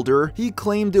mods folder, he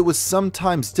claimed it was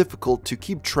sometimes difficult to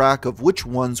keep track of which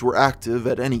ones were active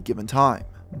at any given time.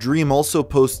 Dream also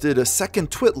posted a second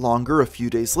twitlonger a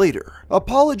few days later,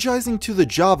 apologizing to the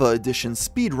Java Edition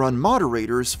speedrun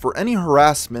moderators for any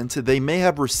harassment they may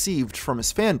have received from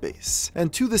his fanbase,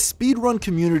 and to the speedrun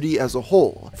community as a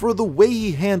whole for the way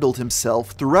he handled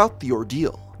himself throughout the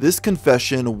ordeal. This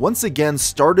confession once again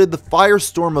started the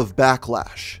firestorm of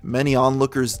backlash. Many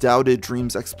onlookers doubted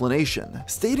Dream's explanation,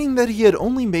 stating that he had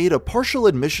only made a partial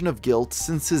admission of guilt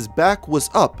since his back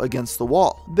was up against the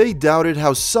wall. They doubted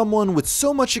how someone with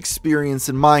so much experience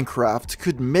in Minecraft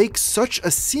could make such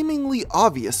a seemingly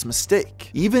obvious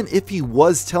mistake. Even if he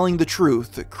was telling the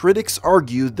truth, critics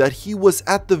argued that he was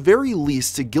at the very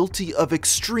least guilty of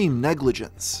extreme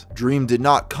negligence. Dream did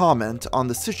not comment on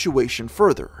the situation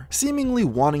further, seemingly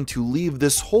wanting to leave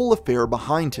this whole affair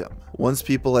behind him. Once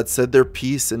people had said their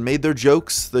piece and made their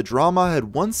jokes, the drama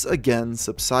had once again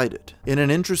subsided. In an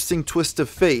interesting twist of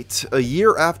fate, a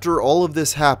year after all of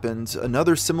this happened,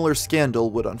 another similar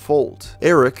scandal would unfold.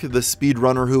 Eric, the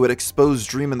speedrunner who had exposed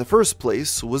Dream in the first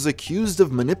place, was accused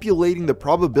of manipulating the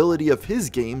probability of his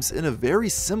games in a very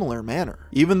similar manner.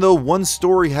 Even though one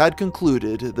story had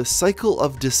concluded, the cycle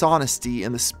of dishonesty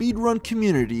in the speedrun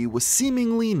community was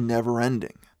seemingly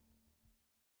never-ending.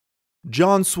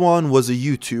 John Swan was a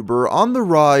YouTuber on the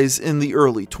rise in the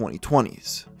early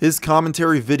 2020s. His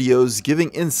commentary videos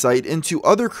giving insight into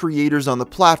other creators on the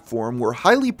platform were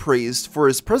highly praised for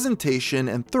his presentation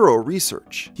and thorough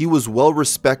research. He was well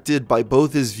respected by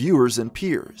both his viewers and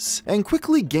peers, and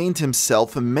quickly gained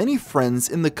himself many friends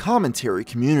in the commentary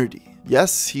community.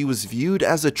 Yes, he was viewed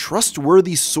as a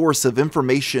trustworthy source of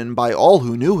information by all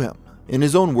who knew him. In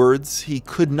his own words, he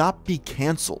could not be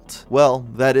cancelled. Well,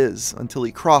 that is, until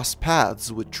he crossed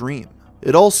paths with Dream.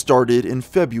 It all started in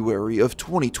February of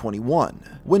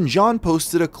 2021, when John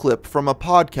posted a clip from a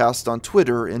podcast on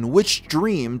Twitter in which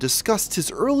Dream discussed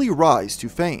his early rise to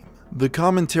fame. The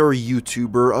commentary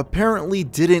YouTuber apparently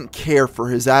didn't care for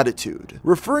his attitude,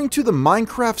 referring to the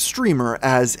Minecraft streamer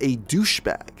as a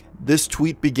douchebag. This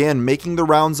tweet began making the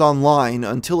rounds online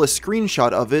until a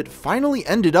screenshot of it finally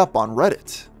ended up on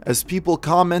Reddit. As people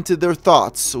commented their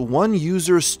thoughts, one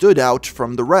user stood out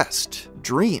from the rest: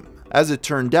 Dream. As it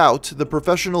turned out, the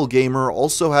professional gamer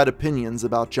also had opinions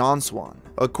about John Swan.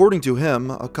 According to him,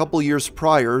 a couple years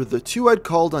prior, the two had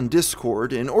called on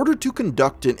Discord in order to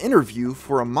conduct an interview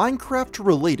for a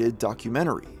Minecraft-related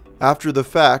documentary. After the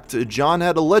fact, John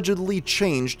had allegedly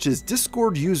changed his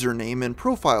Discord username and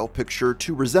profile picture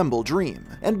to resemble Dream,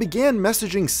 and began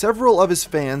messaging several of his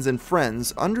fans and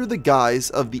friends under the guise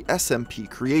of the SMP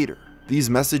creator. These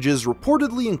messages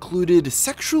reportedly included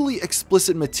sexually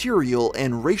explicit material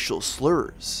and racial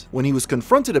slurs. When he was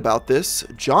confronted about this,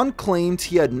 John claimed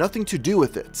he had nothing to do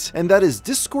with it, and that his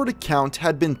Discord account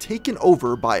had been taken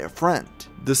over by a friend.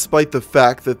 Despite the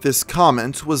fact that this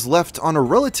comment was left on a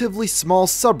relatively small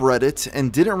subreddit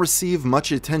and didn't receive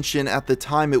much attention at the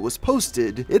time it was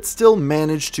posted, it still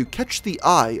managed to catch the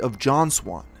eye of John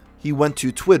Swan. He went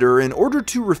to Twitter in order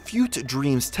to refute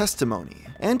Dream's testimony,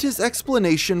 and his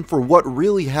explanation for what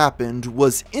really happened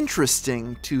was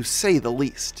interesting to say the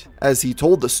least. As he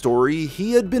told the story,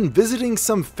 he had been visiting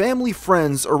some family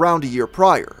friends around a year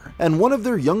prior, and one of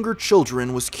their younger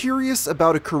children was curious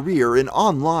about a career in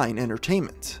online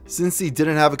entertainment. Since he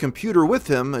didn't have a computer with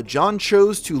him, John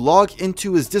chose to log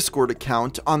into his Discord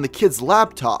account on the kid's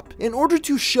laptop in order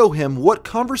to show him what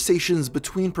conversations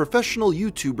between professional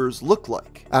YouTubers look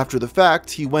like. After the fact,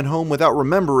 he went home without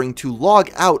remembering to log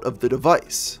out of the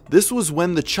device. This was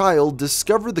when the child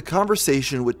discovered the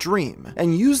conversation with Dream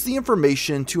and used the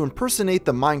information to impersonate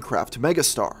the Minecraft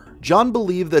megastar. John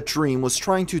believed that Dream was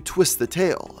trying to twist the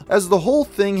tale, as the whole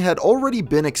thing had already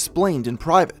been explained in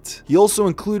private. He also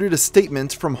included a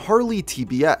statement from Harley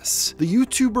TBS, the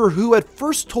YouTuber who had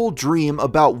first told Dream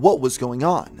about what was going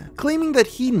on, claiming that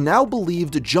he now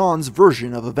believed John's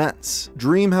version of events.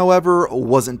 Dream, however,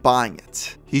 wasn't buying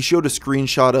it. He showed a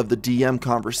screenshot of the DM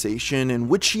conversation in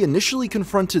which he initially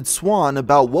confronted Swan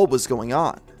about what was going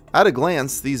on. At a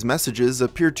glance, these messages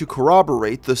appeared to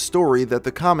corroborate the story that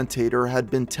the commentator had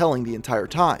been telling the entire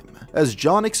time, as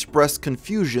John expressed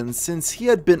confusion since he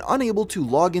had been unable to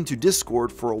log into Discord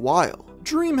for a while.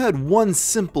 Dream had one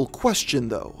simple question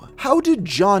though. How did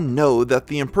John know that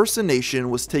the impersonation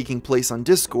was taking place on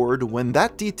Discord when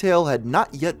that detail had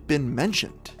not yet been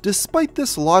mentioned? Despite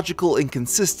this logical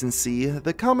inconsistency,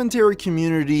 the commentary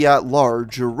community at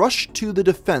large rushed to the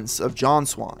defense of John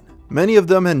Swan. Many of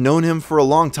them had known him for a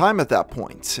long time at that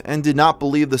point, and did not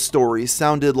believe the story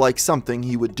sounded like something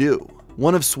he would do.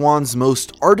 One of Swan's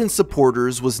most ardent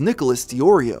supporters was Nicholas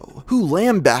Diorio, who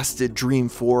lambasted Dream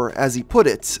for, as he put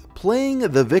it, playing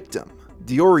the victim.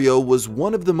 Diorio was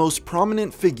one of the most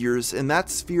prominent figures in that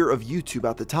sphere of YouTube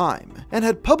at the time, and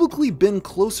had publicly been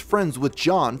close friends with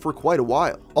John for quite a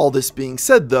while. All this being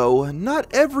said though,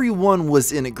 not everyone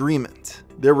was in agreement.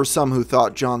 There were some who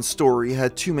thought John's story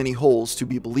had too many holes to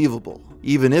be believable.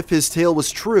 Even if his tale was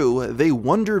true, they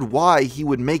wondered why he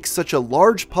would make such a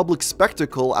large public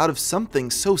spectacle out of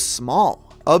something so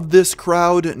small. Of this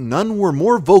crowd, none were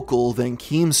more vocal than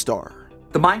Keemstar.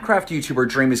 The Minecraft YouTuber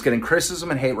Dream is getting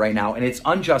criticism and hate right now, and it's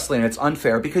unjustly and it's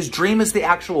unfair because Dream is the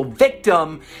actual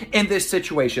victim in this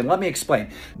situation. Let me explain.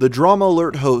 The Drama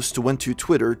Alert host went to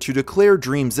Twitter to declare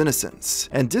Dream's innocence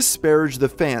and disparage the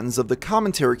fans of the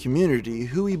commentary community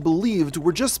who he believed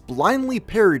were just blindly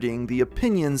parroting the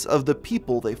opinions of the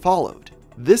people they followed.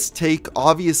 This take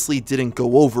obviously didn't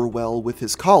go over well with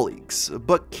his colleagues,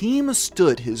 but Keem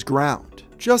stood his ground.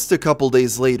 Just a couple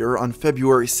days later, on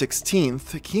February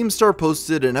 16th, Keemstar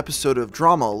posted an episode of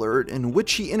Drama Alert in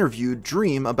which he interviewed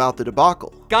Dream about the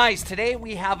debacle. Guys, today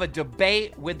we have a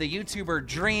debate with the YouTuber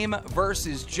Dream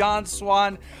versus John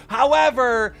Swan.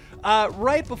 However,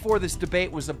 right before this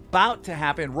debate was about to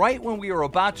happen, right when we were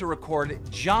about to record,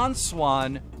 John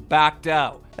Swan backed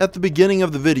out. At the beginning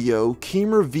of the video,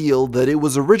 Keem revealed that it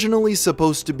was originally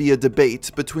supposed to be a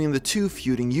debate between the two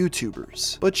feuding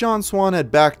YouTubers, but John Swan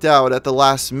had backed out at the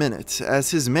last minute as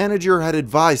his manager had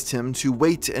advised him to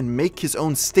wait and make his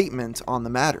own statement on the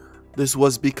matter. This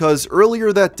was because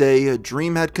earlier that day,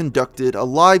 Dream had conducted a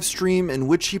live stream in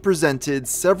which he presented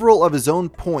several of his own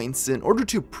points in order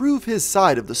to prove his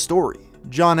side of the story.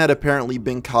 John had apparently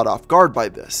been caught off guard by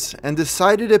this, and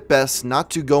decided it best not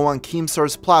to go on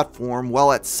Keemstar's platform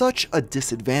while at such a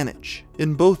disadvantage.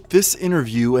 In both this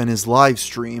interview and his live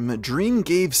stream, Dream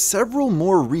gave several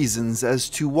more reasons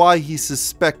as to why he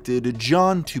suspected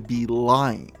John to be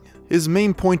lying. His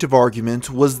main point of argument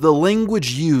was the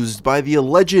language used by the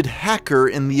alleged hacker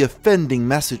in the offending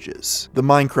messages. The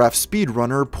Minecraft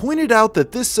speedrunner pointed out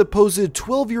that this supposed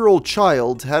 12-year-old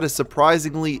child had a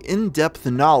surprisingly in-depth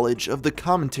knowledge of the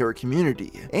commentary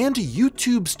community and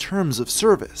YouTube's terms of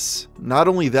service. Not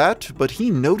only that, but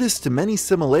he noticed many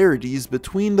similarities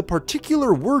between the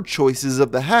particular word choices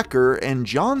of the hacker and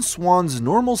John Swan's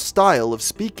normal style of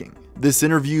speaking. This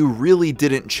interview really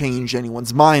didn't change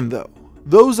anyone's mind though.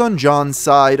 Those on John's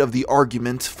side of the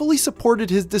argument fully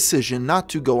supported his decision not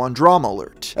to go on Drama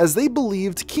Alert, as they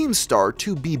believed Keemstar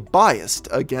to be biased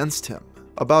against him.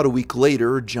 About a week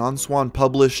later, John Swan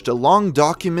published a long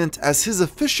document as his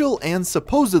official and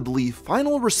supposedly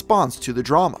final response to the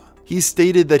drama. He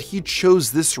stated that he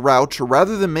chose this route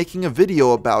rather than making a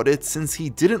video about it since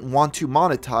he didn't want to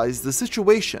monetize the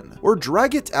situation or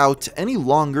drag it out any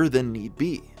longer than need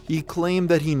be. He claimed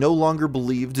that he no longer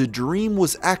believed Dream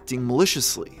was acting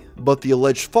maliciously, but the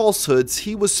alleged falsehoods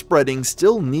he was spreading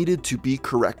still needed to be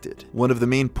corrected. One of the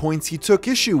main points he took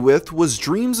issue with was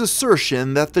Dream's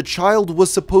assertion that the child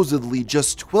was supposedly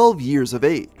just 12 years of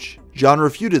age. John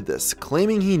refuted this,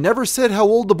 claiming he never said how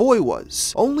old the boy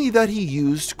was, only that he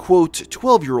used, quote,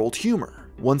 12-year-old humor.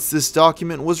 Once this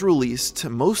document was released,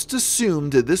 most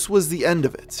assumed this was the end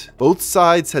of it. Both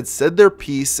sides had said their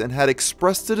piece and had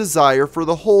expressed a desire for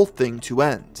the whole thing to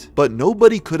end, but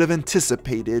nobody could have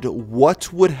anticipated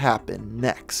what would happen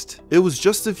next. It was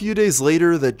just a few days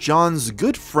later that John's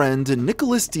good friend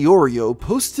Nicholas Diorio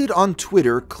posted on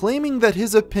Twitter claiming that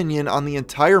his opinion on the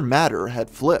entire matter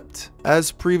had flipped.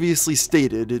 As previously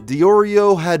stated,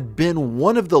 Diorio had been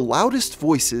one of the loudest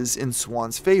voices in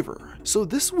Swan's favor, so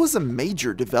this was a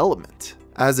major development.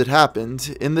 As it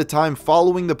happened, in the time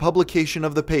following the publication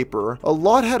of the paper, a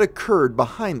lot had occurred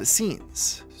behind the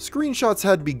scenes. Screenshots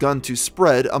had begun to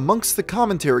spread amongst the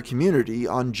commentary community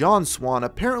on John Swan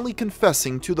apparently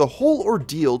confessing to the whole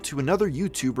ordeal to another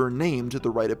YouTuber named The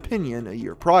Right Opinion a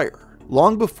year prior,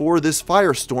 long before this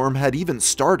firestorm had even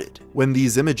started. When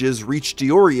these images reached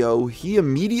Diorio, he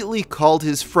immediately called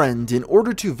his friend in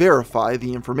order to verify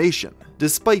the information.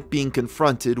 Despite being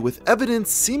confronted with evidence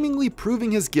seemingly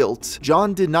proving his guilt,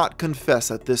 John did not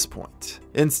confess at this point.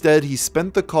 Instead, he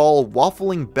spent the call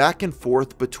waffling back and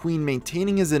forth between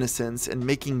maintaining his innocence and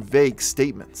making vague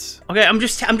statements. Okay, I'm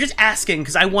just asking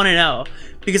because I want to know,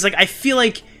 because like I feel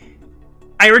like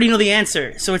I already know the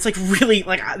answer, so it's like really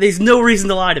like there's no reason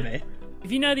to lie to me.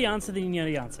 If you know the answer, then you know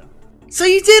the answer. So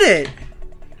you did it.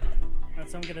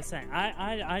 That's what I'm gonna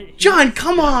say. John,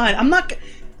 come on! I'm not.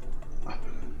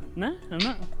 No, I'm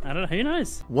not. I don't know. Who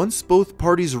knows? Once both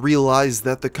parties realized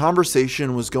that the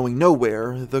conversation was going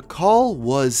nowhere, the call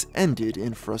was ended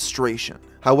in frustration.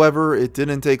 However, it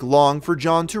didn't take long for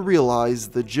John to realize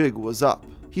the jig was up.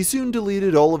 He soon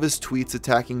deleted all of his tweets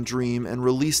attacking Dream and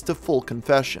released a full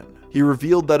confession. He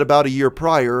revealed that about a year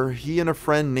prior, he and a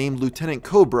friend named Lieutenant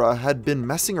Cobra had been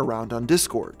messing around on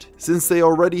Discord. Since they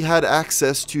already had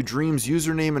access to Dream's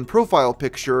username and profile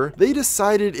picture, they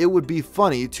decided it would be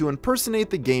funny to impersonate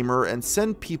the gamer and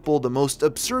send people the most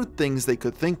absurd things they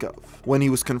could think of. When he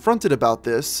was confronted about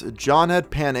this, John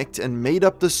had panicked and made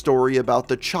up the story about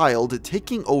the child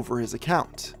taking over his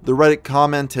account. The Reddit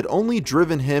comment had only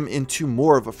driven him into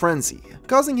more of a frenzy,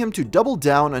 causing him to double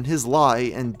down on his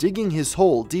lie and digging his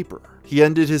hole deeper. He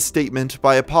ended his statement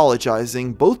by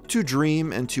apologizing both to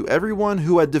Dream and to everyone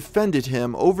who had defended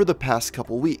him over the past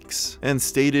couple weeks, and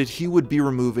stated he would be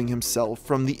removing himself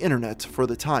from the internet for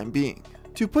the time being.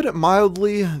 To put it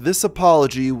mildly, this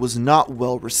apology was not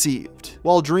well received.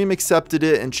 While Dream accepted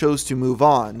it and chose to move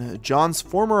on, John's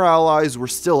former allies were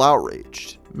still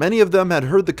outraged. Many of them had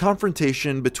heard the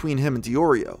confrontation between him and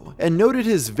Diorio, and noted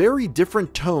his very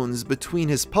different tones between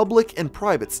his public and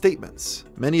private statements.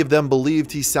 Many of them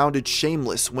believed he sounded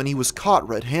shameless when he was caught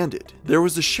red-handed. There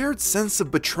was a shared sense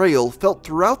of betrayal felt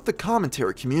throughout the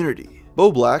commentary community.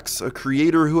 Boblax, a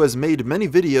creator who has made many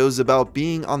videos about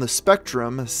being on the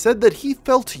spectrum, said that he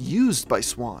felt used by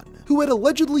Swan, who had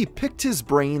allegedly picked his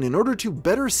brain in order to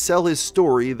better sell his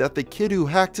story that the kid who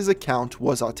hacked his account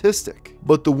was autistic.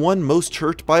 But the one most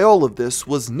hurt by all of this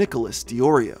was Nicholas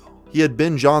Diorio. He had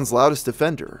been John's loudest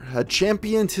defender, had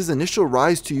championed his initial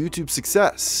rise to YouTube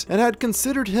success, and had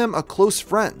considered him a close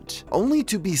friend, only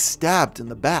to be stabbed in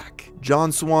the back.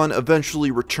 John Swan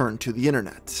eventually returned to the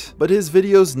internet, but his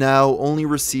videos now only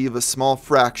receive a small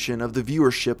fraction of the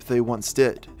viewership they once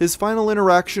did. His final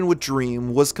interaction with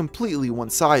Dream was completely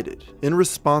one-sided. In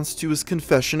response to his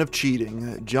confession of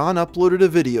cheating, John uploaded a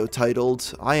video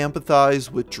titled, "I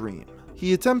Empathize with Dream."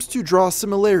 He attempts to draw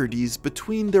similarities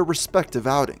between their respective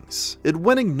outings. It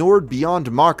went ignored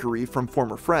beyond mockery from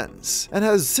former friends, and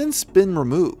has since been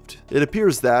removed. It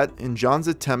appears that, in John's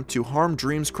attempt to harm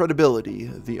Dream's credibility,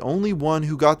 the only one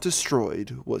who got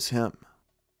destroyed was him.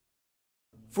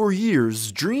 For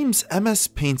years, Dream's MS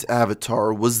Paint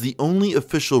avatar was the only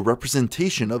official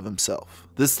representation of himself.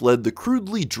 This led the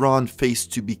crudely drawn face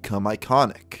to become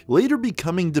iconic, later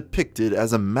becoming depicted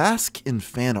as a mask in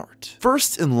fan art.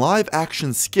 First in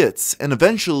live-action skits, and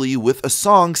eventually with a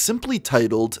song simply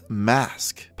titled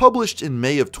Mask. Published in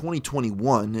May of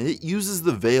 2021, it uses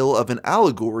the veil of an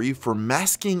allegory for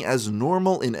masking as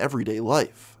normal in everyday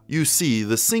life. You see,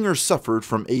 the singer suffered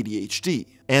from ADHD,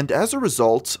 and as a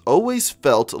result, always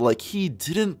felt like he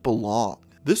didn't belong.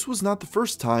 This was not the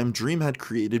first time Dream had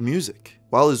created music.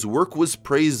 While his work was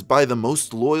praised by the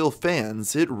most loyal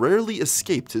fans, it rarely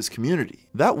escaped his community.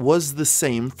 That was the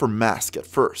same for Mask at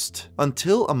first,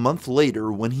 until a month later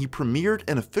when he premiered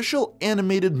an official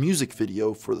animated music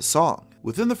video for the song.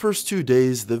 Within the first 2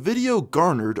 days, the video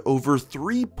garnered over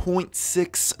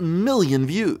 3.6 million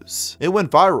views. It went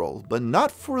viral, but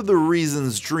not for the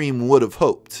reasons Dream would have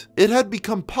hoped. It had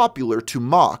become popular to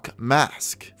mock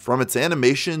Mask, from its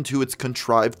animation to its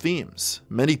contrived themes.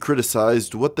 Many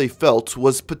criticized what they felt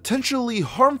was potentially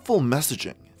harmful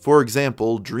messaging. For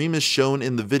example, Dream is shown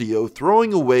in the video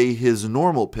throwing away his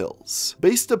normal pills,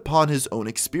 based upon his own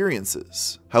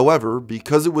experiences. However,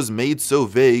 because it was made so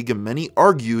vague, many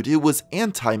argued it was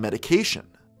anti-medication.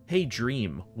 Hey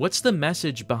Dream, what's the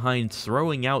message behind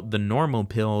throwing out the normal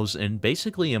pills and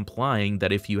basically implying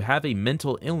that if you have a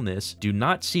mental illness, do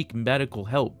not seek medical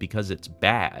help because it's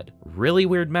bad? Really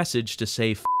weird message to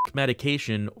say f***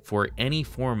 medication for any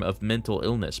form of mental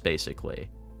illness, basically.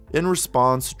 In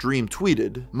response, Dream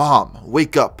tweeted, "Mom,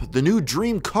 wake up, the new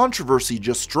Dream controversy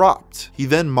just dropped." He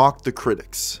then mocked the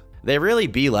critics. They really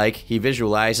be like, he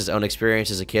visualized his own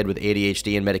experience as a kid with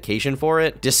ADHD and medication for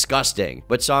it? Disgusting.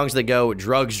 But songs that go,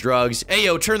 drugs, drugs,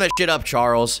 ayo, turn that shit up,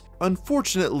 Charles.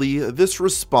 Unfortunately, this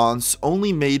response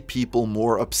only made people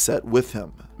more upset with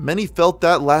him. Many felt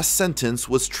that last sentence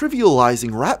was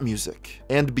trivializing rap music,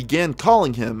 and began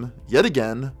calling him, yet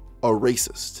again, a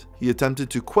racist. He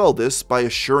attempted to quell this by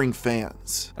assuring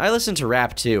fans, I listen to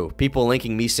rap too. People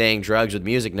linking me saying drugs with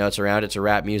music notes around it to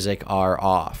rap music are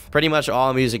off. Pretty much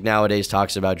all music nowadays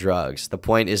talks about drugs. The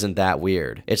point isn't that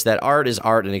weird. It's that art is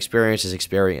art and experience is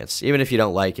experience, even if you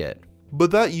don't like it.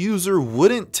 But that user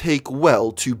wouldn't take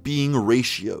well to being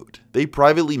ratioed. They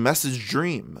privately messaged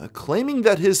Dream, claiming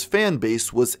that his fan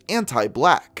base was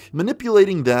anti-black,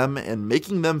 manipulating them and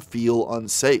making them feel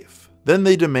unsafe. Then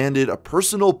they demanded a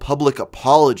personal public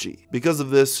apology. Because of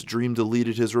this, Dream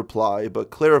deleted his reply, but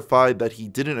clarified that he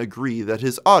didn't agree that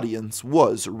his audience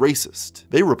was racist.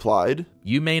 They replied,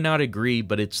 "You may not agree,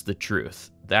 but it's the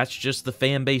truth. That's just the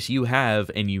fan base you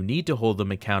have, and you need to hold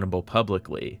them accountable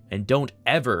publicly. And don't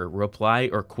ever reply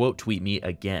or quote tweet me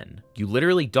again. You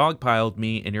literally dogpiled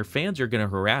me, and your fans are gonna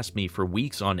harass me for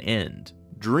weeks on end."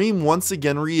 Dream once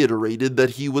again reiterated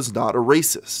that he was not a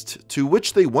racist, to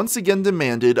which they once again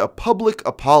demanded a public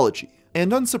apology.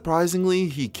 And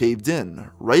unsurprisingly, he caved in,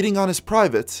 writing on his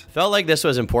private, Felt like this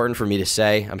was important for me to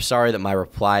say. I'm sorry that my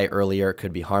reply earlier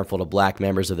could be harmful to black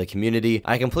members of the community.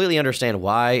 I completely understand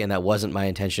why, and that wasn't my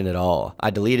intention at all. I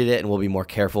deleted it and will be more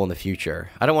careful in the future.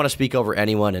 I don't want to speak over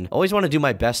anyone and always want to do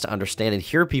my best to understand and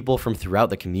hear people from throughout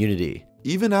the community.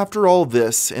 Even after all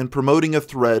this and promoting a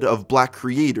thread of black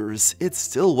creators, it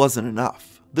still wasn't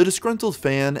enough. The disgruntled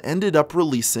fan ended up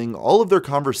releasing all of their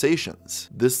conversations.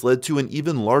 This led to an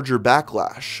even larger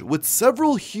backlash, with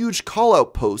several huge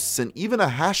call-out posts and even a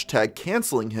hashtag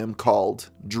canceling him called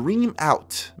Dream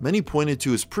Out. Many pointed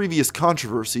to his previous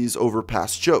controversies over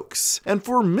past jokes, and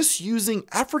for misusing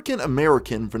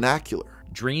African-American vernacular.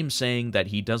 Dream saying that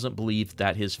he doesn't believe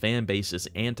that his fan base is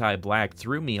anti-black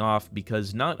threw me off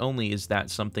because not only is that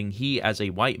something he as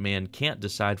a white man can't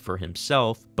decide for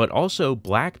himself, but also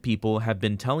black people have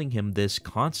been telling him this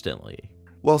constantly.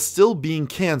 While still being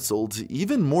cancelled,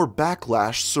 even more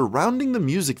backlash surrounding the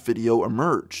music video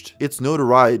emerged. Its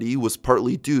notoriety was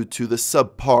partly due to the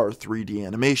subpar 3D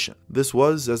animation. This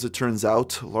was, as it turns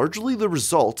out, largely the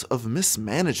result of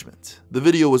mismanagement. The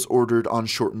video was ordered on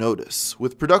short notice,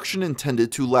 with production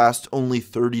intended to last only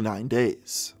 39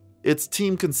 days. Its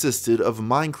team consisted of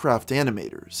Minecraft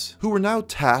animators, who were now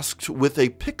tasked with a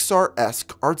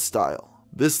Pixar-esque art style.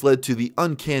 This led to the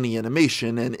uncanny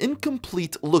animation and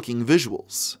incomplete-looking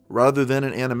visuals. Rather than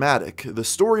an animatic, the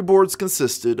storyboards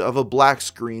consisted of a black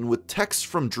screen with text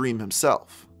from Dream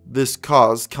himself. This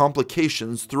caused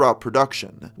complications throughout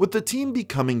production, with the team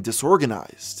becoming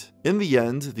disorganized. In the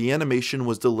end, the animation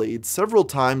was delayed several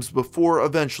times before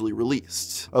eventually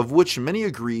released, of which many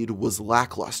agreed was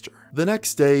lackluster. The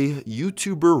next day,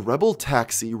 YouTuber Rebel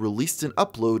Taxi released an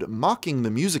upload mocking the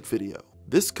music video.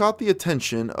 This caught the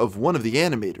attention of one of the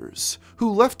animators, who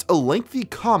left a lengthy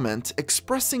comment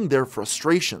expressing their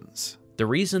frustrations. The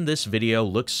reason this video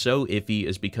looks so iffy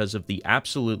is because of the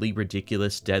absolutely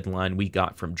ridiculous deadline we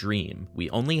got from Dream. We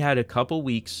only had a couple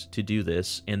weeks to do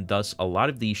this, and thus a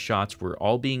lot of these shots were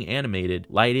all being animated,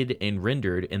 lighted, and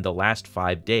rendered in the last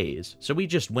 5 days, so we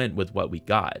just went with what we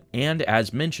got. And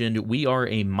as mentioned, we are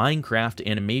a Minecraft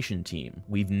animation team.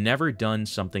 We've never done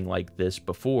something like this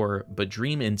before, but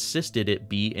Dream insisted it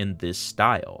be in this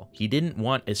style. He didn't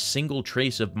want a single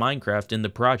trace of Minecraft in the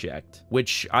project,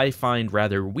 which I find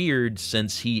rather weird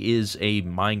since he is a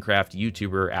Minecraft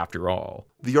YouTuber after all.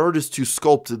 The artist who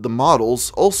sculpted the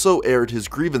models also aired his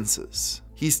grievances.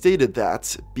 He stated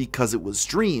that, because it was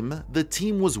Dream, the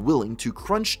team was willing to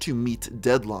crunch to meet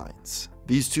deadlines.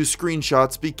 These two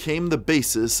screenshots became the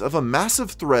basis of a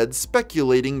massive thread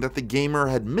speculating that the gamer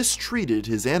had mistreated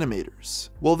his animators.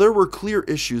 While there were clear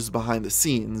issues behind the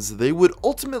scenes, they would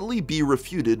ultimately be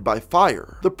refuted by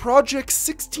Fire, the project's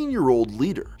 16-year-old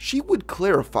leader. She would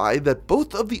clarify that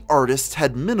both of the artists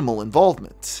had minimal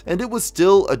involvement, and it was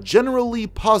still a generally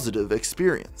positive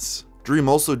experience. Dream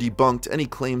also debunked any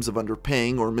claims of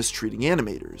underpaying or mistreating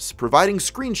animators, providing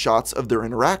screenshots of their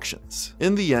interactions.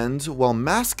 In the end, while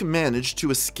Mask managed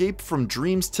to escape from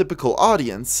Dream's typical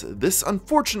audience, this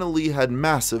unfortunately had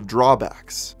massive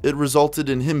drawbacks. It resulted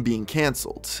in him being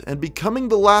cancelled, and becoming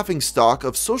the laughingstock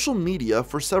of social media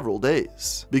for several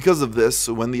days. Because of this,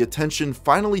 when the attention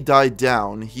finally died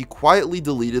down, he quietly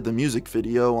deleted the music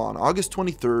video on August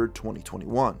 23,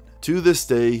 2021. To this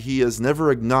day, he has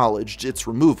never acknowledged its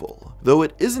removal, though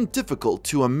it isn't difficult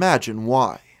to imagine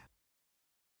why.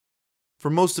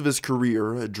 For most of his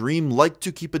career, Dream liked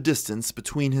to keep a distance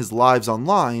between his lives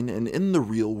online and in the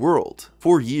real world.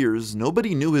 For years,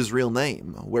 nobody knew his real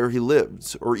name, where he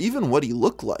lived, or even what he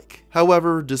looked like.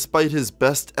 However, despite his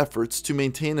best efforts to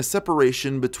maintain a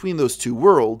separation between those two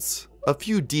worlds, a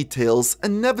few details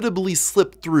inevitably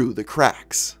slipped through the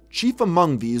cracks. Chief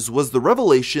among these was the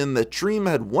revelation that Dream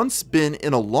had once been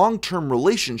in a long-term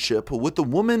relationship with a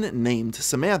woman named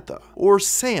Samantha, or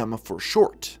Sam for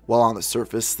short. While on the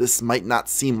surface this might not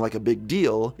seem like a big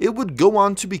deal, it would go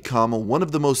on to become one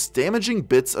of the most damaging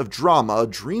bits of drama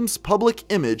Dream's public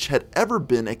image had ever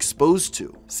been exposed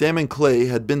to. Sam and Clay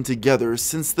had been together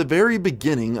since the very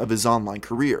beginning of his online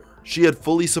career. She had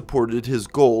fully supported his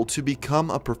goal to become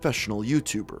a professional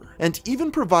YouTuber, and even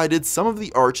provided some of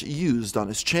the art used on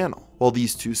his channel. While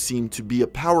these two seemed to be a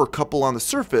power couple on the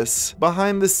surface,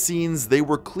 behind the scenes they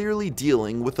were clearly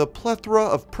dealing with a plethora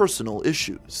of personal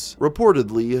issues.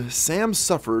 Reportedly, Sam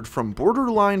suffered from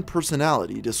borderline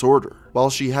personality disorder.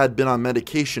 While she had been on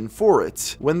medication for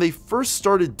it, when they first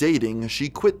started dating, she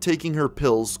quit taking her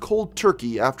pills cold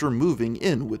turkey after moving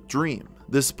in with Dream.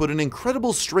 This put an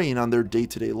incredible strain on their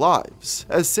day-to-day lives,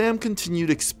 as Sam continued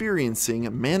experiencing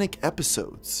manic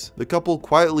episodes. The couple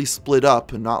quietly split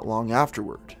up not long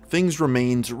afterward. Things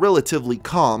remained relatively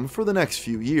calm for the next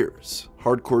few years.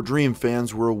 Hardcore Dream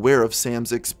fans were aware of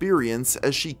Sam's experience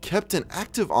as she kept an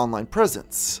active online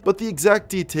presence, but the exact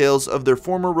details of their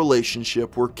former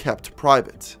relationship were kept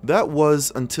private. That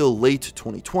was until late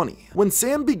 2020, when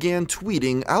Sam began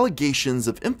tweeting allegations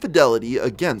of infidelity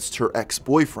against her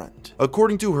ex-boyfriend.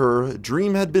 According to her,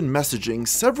 Dream had been messaging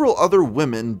several other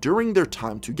women during their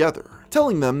time together,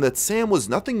 telling them that Sam was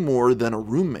nothing more than a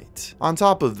roommate. On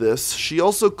top of this, she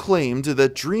also claimed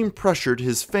that Dream pressured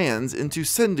his fans into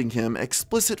sending him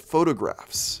explicit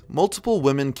photographs. Multiple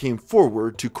women came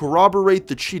forward to corroborate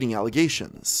the cheating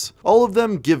allegations, all of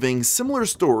them giving similar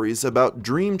stories about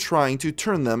Dream trying to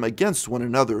turn them against one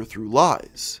another through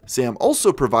lies. Sam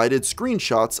also provided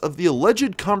screenshots of the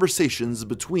alleged conversations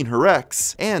between her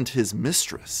ex and his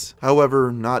mistress.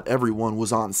 However, not everyone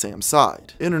was on Sam's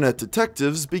side. Internet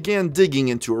detectives began digging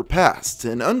into her past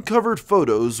and uncovered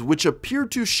photos which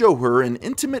appeared to show her in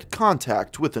intimate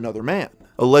contact with another man,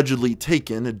 allegedly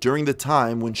taken during the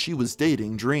time when she was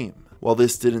dating Dream. While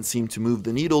this didn't seem to move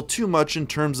the needle too much in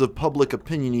terms of public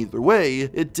opinion either way,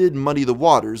 it did muddy the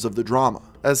waters of the drama.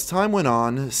 As time went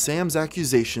on, Sam's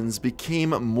accusations became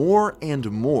more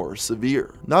and more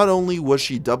severe. Not only was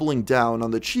she doubling down on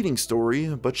the cheating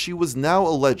story, but she was now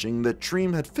alleging that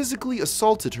Dream had physically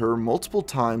assaulted her multiple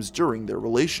times during their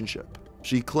relationship.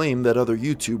 She claimed that other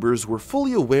YouTubers were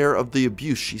fully aware of the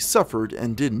abuse she suffered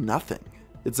and did nothing.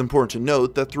 It's important to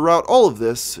note that throughout all of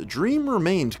this, Dream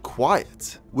remained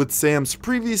quiet. With Sam's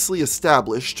previously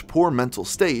established poor mental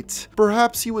state,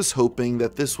 perhaps he was hoping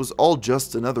that this was all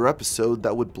just another episode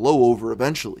that would blow over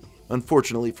eventually.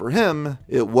 Unfortunately for him,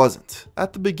 it wasn't.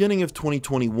 At the beginning of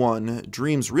 2021,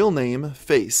 Dream's real name,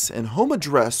 face, and home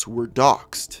address were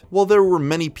doxxed. While there were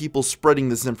many people spreading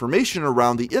this information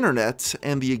around the internet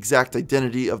and the exact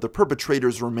identity of the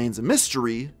perpetrators remains a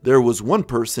mystery, there was one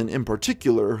person in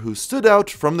particular who stood out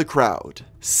from the crowd: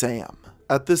 Sam.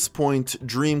 At this point,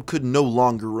 Dream could no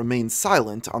longer remain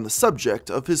silent on the subject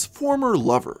of his former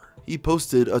lover. He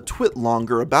posted a twit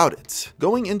longer about it,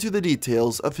 going into the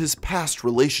details of his past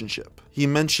relationship. He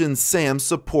mentioned Sam's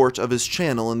support of his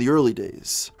channel in the early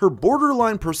days, her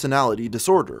borderline personality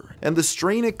disorder, and the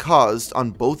strain it caused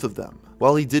on both of them.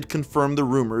 While he did confirm the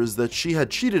rumors that she had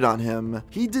cheated on him,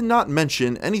 he did not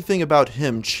mention anything about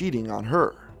him cheating on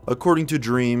her. According to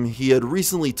Dream, he had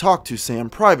recently talked to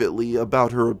Sam privately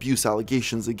about her abuse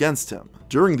allegations against him.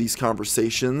 During these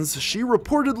conversations, she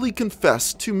reportedly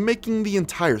confessed to making the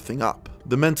entire thing up.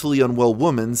 The mentally unwell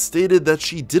woman stated that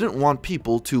she didn't want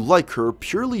people to like her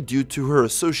purely due to her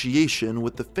association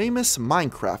with the famous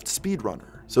Minecraft speedrunner.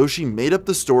 So she made up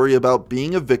the story about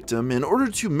being a victim in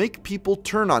order to make people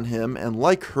turn on him and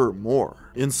like her more.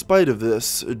 In spite of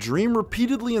this, Dream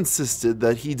repeatedly insisted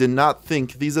that he did not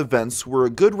think these events were a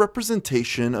good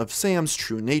representation of Sam's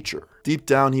true nature. Deep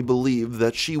down, he believed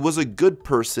that she was a good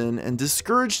person and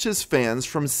discouraged his fans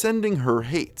from sending her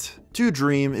hate. To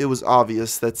Dream, it was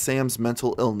obvious that Sam's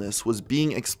mental illness was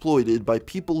being exploited by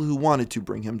people who wanted to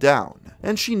bring him down,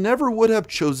 and she never would have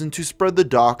chosen to spread the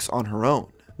dox on her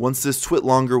own. Once this twit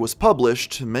longer was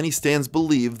published, many stans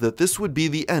believed that this would be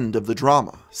the end of the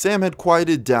drama. Sam had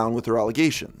quieted down with her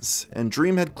allegations, and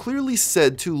Dream had clearly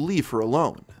said to leave her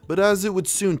alone. But as it would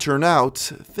soon turn out,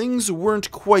 things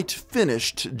weren't quite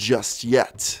finished just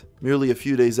yet. Merely a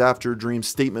few days after Dream's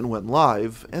statement went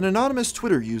live, an anonymous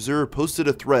Twitter user posted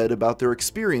a thread about their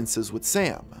experiences with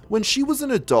Sam when she was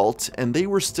an adult and they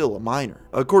were still a minor.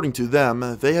 According to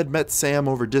them, they had met Sam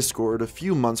over Discord a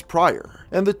few months prior,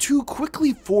 and the two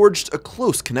quickly forged a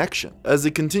close connection. As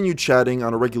they continued chatting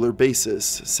on a regular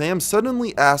basis, Sam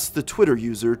suddenly asked the Twitter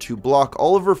user to block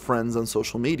all of her friends on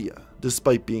social media.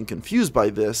 Despite being confused by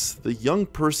this, the young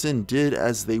person did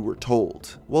as they were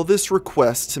told. While this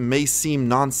request may seem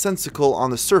nonsensical on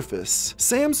the surface,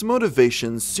 Sam's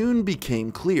motivations soon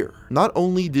became clear. Not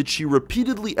only did she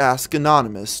repeatedly ask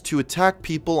Anonymous to attack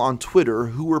people on Twitter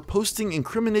who were posting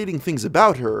incriminating things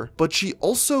about her, but she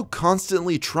also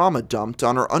constantly trauma dumped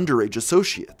on her underage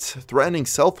associate, threatening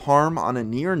self-harm on a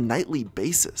near nightly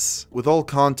basis. With all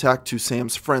contact to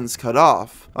Sam's friends cut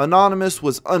off, Anonymous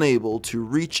was unable to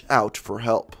reach out for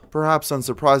help. Perhaps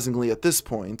unsurprisingly at this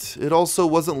point, it also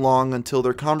wasn't long until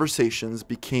their conversations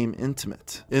became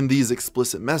intimate. In these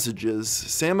explicit messages,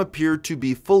 Sam appeared to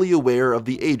be fully aware of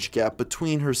the age gap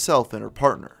between herself and her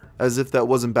partner. As if that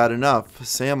wasn't bad enough,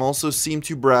 Sam also seemed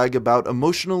to brag about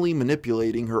emotionally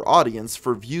manipulating her audience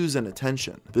for views and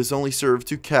attention. This only served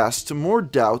to cast more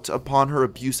doubt upon her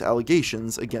abuse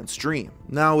allegations against Dream.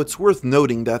 Now, it's worth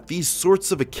noting that these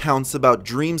sorts of accounts about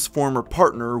Dream's former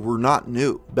partner were not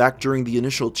new. Back during the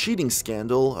initial cheating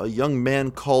scandal, a young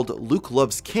man called Luke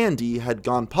Loves Candy had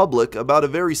gone public about a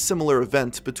very similar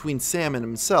event between Sam and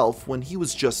himself when he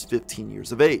was just 15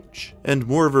 years of age. And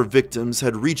more of her victims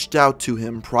had reached out to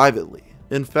him privately.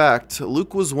 In fact,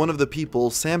 Luke was one of the people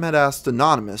Sam had asked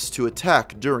Anonymous to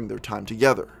attack during their time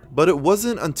together. But it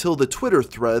wasn't until the Twitter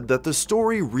thread that the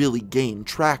story really gained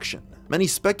traction. Many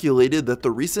speculated that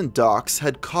the recent dox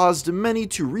had caused many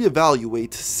to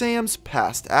reevaluate Sam's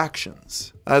past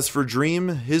actions. As for Dream,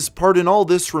 his part in all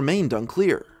this remained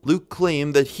unclear. Luke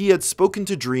claimed that he had spoken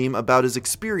to Dream about his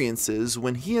experiences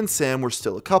when he and Sam were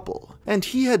still a couple, and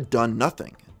he had done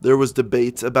nothing. There was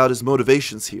debate about his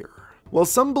motivations here. While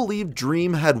some believed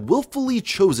Dream had willfully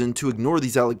chosen to ignore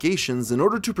these allegations in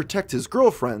order to protect his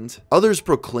girlfriend, others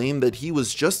proclaimed that he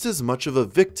was just as much of a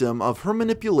victim of her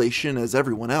manipulation as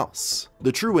everyone else.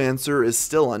 The true answer is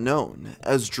still unknown,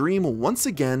 as Dream once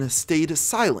again stayed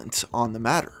silent on the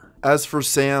matter. As for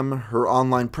Sam, her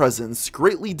online presence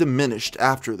greatly diminished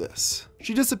after this.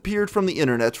 She disappeared from the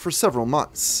internet for several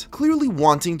months, clearly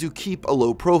wanting to keep a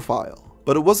low profile.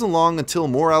 But it wasn't long until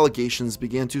more allegations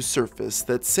began to surface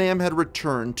that Sam had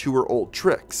returned to her old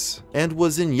tricks, and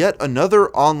was in yet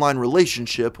another online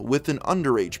relationship with an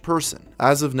underage person.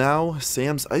 As of now,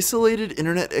 Sam's isolated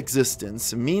internet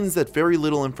existence means that very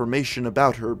little information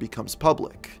about her becomes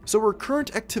public, so her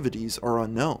current activities are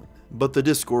unknown. But the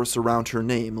discourse around her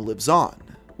name lives on,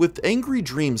 with angry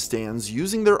Dream stans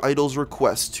using their idol's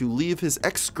request to leave his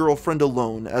ex-girlfriend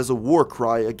alone as a war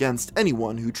cry against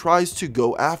anyone who tries to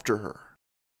go after her.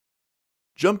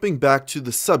 Jumping back to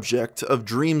the subject of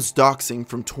Dream's doxing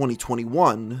from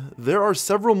 2021, there are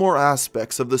several more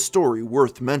aspects of the story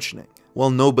worth mentioning. While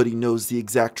nobody knows the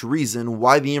exact reason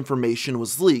why the information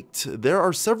was leaked, there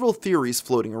are several theories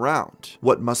floating around.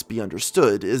 What must be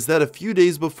understood is that a few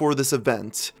days before this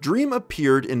event, Dream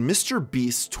appeared in Mr.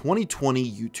 Beast's 2020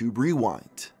 YouTube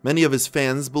Rewind. Many of his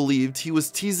fans believed he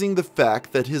was teasing the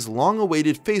fact that his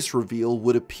long-awaited face reveal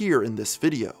would appear in this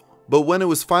video. But when it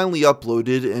was finally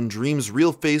uploaded and Dream's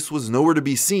real face was nowhere to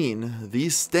be seen,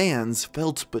 these stans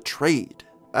felt betrayed.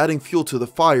 Adding fuel to the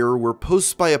fire were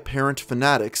posts by apparent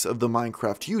fanatics of the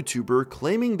Minecraft YouTuber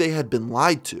claiming they had been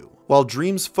lied to. While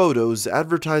Dream's photos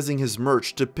advertising his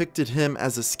merch depicted him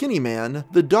as a skinny man,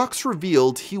 the docs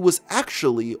revealed he was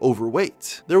actually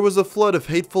overweight. There was a flood of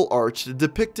hateful art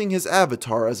depicting his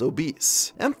avatar as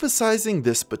obese, emphasizing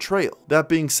this betrayal. That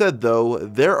being said though,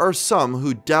 there are some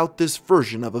who doubt this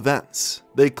version of events.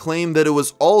 They claim that it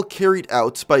was all carried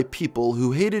out by people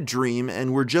who hated Dream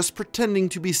and were just pretending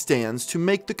to be stans to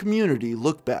make the community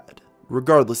look bad.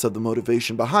 Regardless of the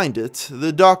motivation behind it,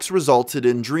 the docs resulted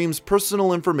in Dream's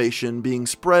personal information being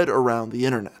spread around the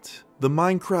internet. The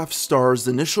Minecraft star's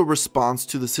initial response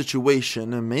to the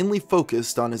situation mainly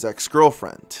focused on his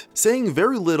ex-girlfriend, saying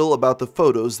very little about the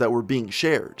photos that were being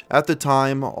shared. At the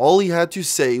time, all he had to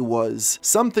say was,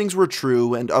 some things were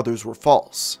true and others were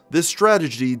false. This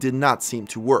strategy did not seem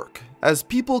to work, as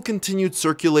people continued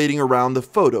circulating around the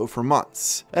photo for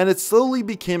months, and it slowly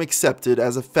became accepted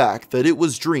as a fact that it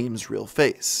was Dream's real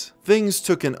face. Things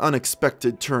took an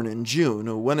unexpected turn in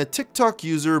June when a TikTok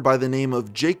user by the name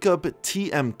of Jacob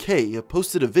TMK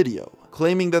posted a video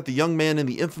claiming that the young man in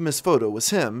the infamous photo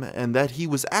was him and that he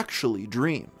was actually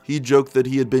Dream. He joked that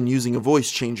he had been using a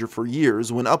voice changer for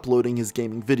years when uploading his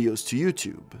gaming videos to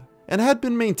YouTube, and had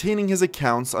been maintaining his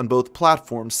accounts on both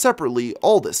platforms separately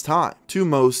all this time. To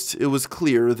most, it was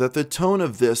clear that the tone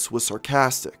of this was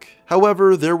sarcastic.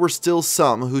 However, there were still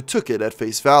some who took it at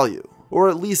face value, or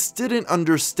at least didn't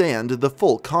understand the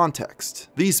full context.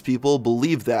 These people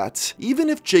believed that, even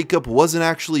if Jacob wasn't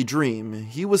actually Dream,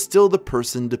 he was still the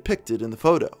person depicted in the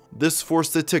photo. This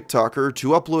forced the TikToker to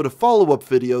upload a follow-up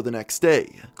video the next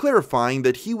day, clarifying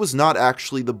that he was not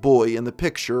actually the boy in the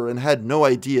picture and had no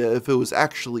idea if it was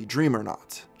actually Dream or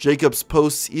not. Jacob's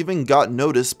posts even got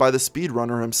noticed by the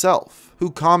speedrunner himself,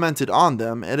 who commented on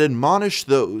them and admonished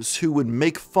those who would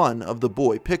make fun of the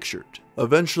boy pictured.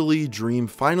 Eventually, Dream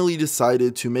finally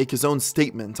decided to make his own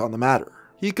statement on the matter.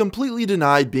 He completely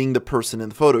denied being the person in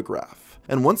the photograph,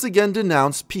 and once again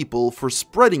denounced people for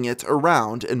spreading it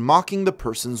around and mocking the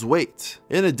person's weight.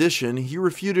 In addition, he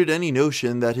refuted any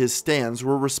notion that his stans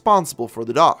were responsible for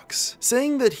the docs,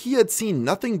 saying that he had seen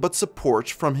nothing but support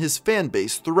from his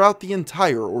fanbase throughout the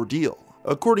entire ordeal.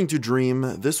 According to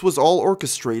Dream, this was all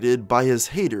orchestrated by his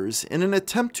haters in an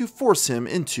attempt to force him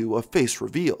into a face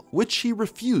reveal, which he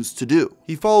refused to do.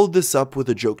 He followed this up with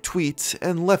a joke tweet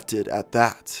and left it at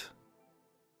that.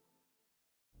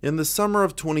 In the summer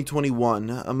of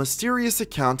 2021, a mysterious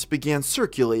account began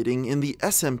circulating in the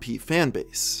SMP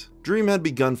fanbase. Dream had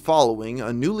begun following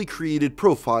a newly created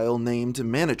profile named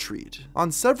Manatreed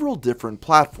on several different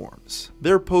platforms.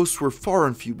 Their posts were far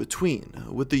and few between,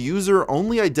 with the user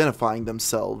only identifying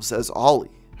themselves as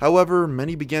Ollie. However,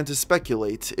 many began to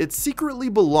speculate it secretly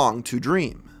belonged to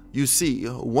Dream. You see,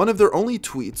 one of their only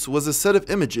tweets was a set of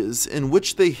images in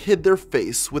which they hid their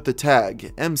face with the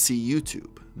tag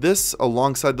MCYouTube. This,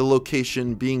 alongside the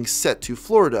location being set to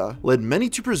Florida, led many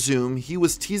to presume he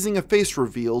was teasing a face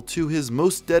reveal to his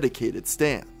most dedicated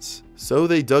stans. So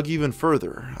they dug even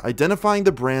further, identifying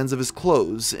the brands of his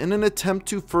clothes in an attempt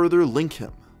to further link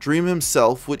him. Dream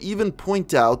himself would even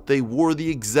point out they wore the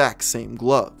exact same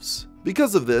gloves.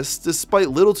 Because of this, despite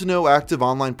little to no active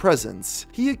online presence,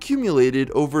 he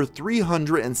accumulated over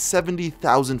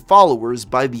 370,000 followers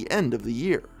by the end of the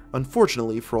year.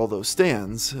 Unfortunately for all those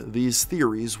stans, these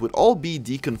theories would all be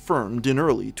deconfirmed in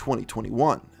early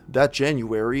 2021. That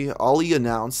January, Ollie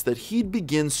announced that he'd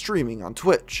begin streaming on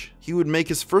Twitch. He would make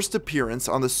his first appearance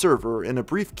on the server in a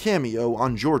brief cameo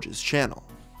on George's channel.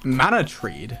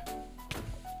 Manatreed?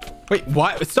 Wait,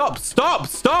 what?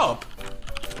 Stop!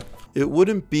 It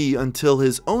wouldn't be until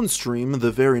his own stream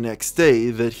the very next day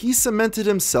that he cemented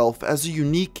himself as a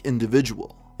unique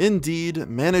individual. Indeed,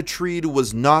 Manatreed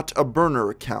was not a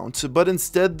burner account, but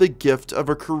instead the gift of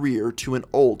a career to an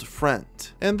old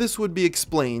friend. And this would be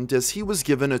explained as he was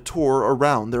given a tour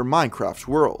around their Minecraft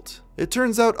world. It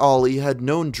turns out Ollie had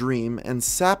known Dream and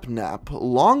Sapnap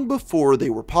long before they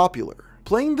were popular,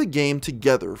 playing the game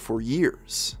together for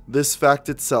years. This fact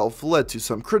itself led to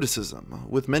some criticism,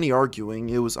 with many arguing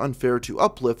it was unfair to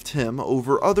uplift him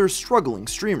over other struggling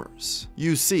streamers.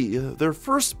 You see, their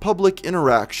first public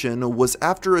interaction was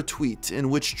after a tweet in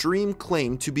which Dream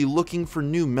claimed to be looking for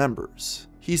new members.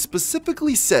 He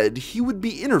specifically said he would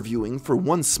be interviewing for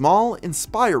one small,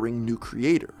 inspiring new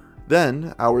creator.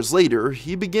 Then, hours later,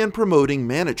 he began promoting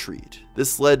Manatreed.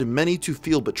 This led many to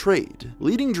feel betrayed,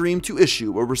 leading Dream to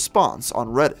issue a response on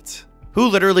Reddit. Who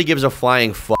literally gives a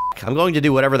flying fuck? I'm going to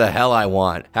do whatever the hell I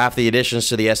want. Half the additions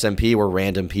to the SMP were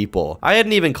random people. I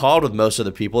hadn't even called with most of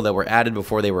the people that were added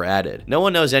before they were added. No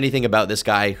one knows anything about this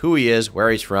guy, who he is,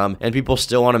 where he's from, and people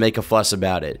still want to make a fuss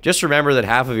about it. Just remember that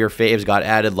half of your faves got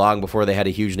added long before they had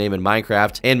a huge name in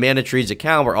Minecraft, and Manatreed's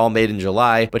account were all made in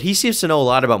July, but he seems to know a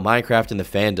lot about Minecraft and the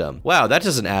fandom. Wow, that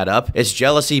doesn't add up. It's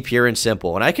jealousy pure and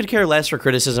simple, and I could care less for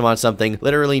criticism on something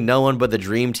literally no one but the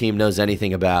Dream Team knows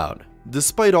anything about.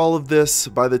 Despite all of this,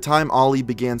 by the time Ollie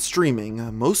began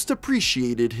streaming, most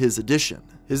appreciated his addition.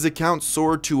 His account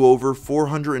soared to over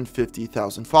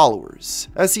 450,000 followers,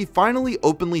 as he finally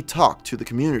openly talked to the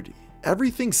community.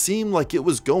 Everything seemed like it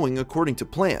was going according to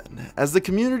plan, as the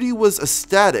community was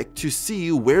ecstatic to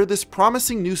see where this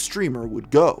promising new streamer would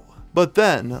go. But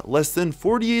then, less than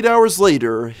 48 hours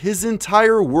later, his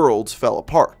entire world fell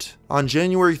apart. On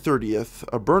January 30th,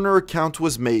 a burner account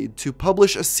was made to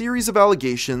publish a series of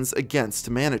allegations against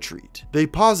Manatreed. They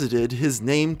posited his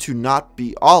name to not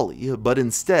be Ollie, but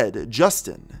instead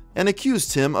Justin, and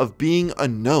accused him of being a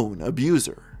known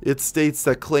abuser. It states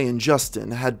that Clay and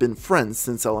Justin had been friends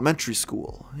since elementary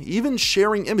school, even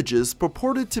sharing images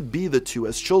purported to be the two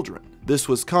as children. This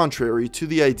was contrary to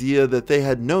the idea that they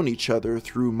had known each other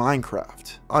through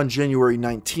Minecraft. On January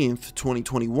 19th,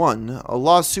 2021, a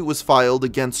lawsuit was filed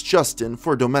against Justin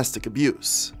for domestic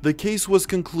abuse. The case was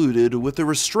concluded with a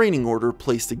restraining order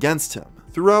placed against him.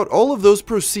 Throughout all of those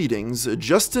proceedings,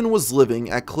 Justin was living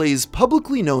at Clay's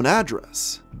publicly known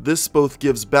address. This both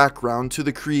gives background to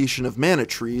the creation of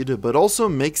Manatreed, but also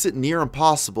makes it near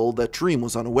impossible that Dream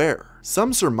was unaware.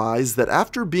 Some surmise that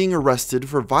after being arrested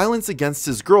for violence against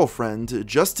his girlfriend,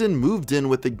 Justin moved in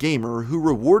with a gamer who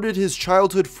rewarded his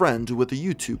childhood friend with a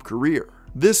YouTube career.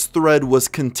 This thread was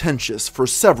contentious for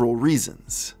several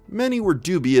reasons. Many were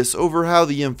dubious over how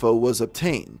the info was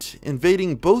obtained,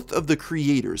 invading both of the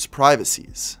creators'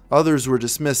 privacies. Others were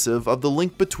dismissive of the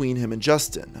link between him and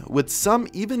Justin, with some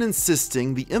even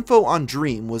insisting the info on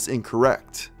Dream was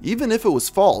incorrect. Even if it was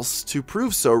false, to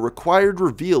prove so required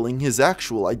revealing his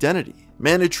actual identity.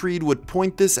 Manatreed would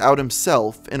point this out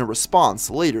himself in a response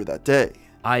later that day.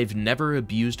 I've never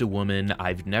abused a woman,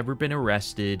 I've never been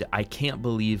arrested, I can't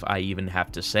believe I even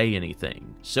have to say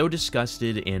anything. So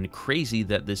disgusted and crazy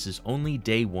that this is only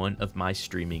day one of my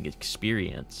streaming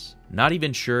experience. Not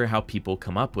even sure how people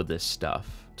come up with this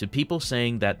stuff. To people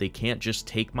saying that they can't just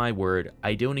take my word,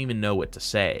 I don't even know what to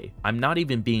say. I'm not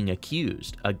even being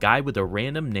accused. A guy with a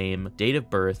random name, date of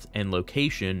birth, and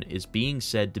location is being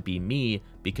said to be me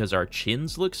because our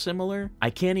chins look similar?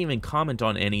 I can't even comment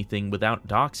on anything without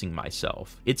doxing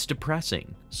myself. It's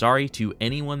depressing. Sorry to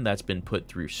anyone that's been put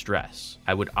through stress.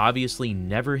 I would obviously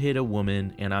never hit a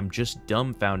woman, and I'm just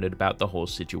dumbfounded about the whole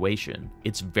situation.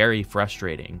 It's very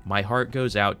frustrating. My heart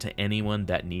goes out to anyone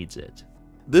that needs it.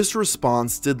 This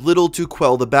response did little to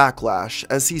quell the backlash,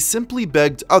 as he simply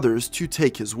begged others to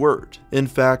take his word. In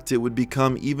fact, it would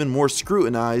become even more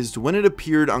scrutinized when it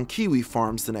appeared on Kiwi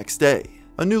Farms the next day.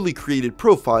 A newly created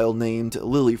profile named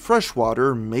Lily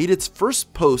Freshwater made its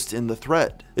first post in the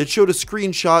thread. It showed a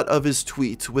screenshot of his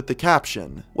tweet with the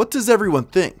caption, "What does everyone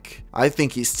think? I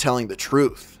think he's telling the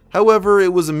truth." However,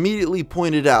 it was immediately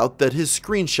pointed out that his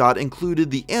screenshot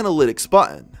included the analytics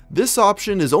button. This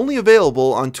option is only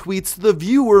available on tweets the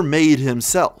viewer made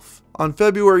himself. On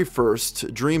February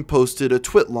 1st, Dream posted a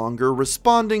twitlonger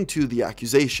responding to the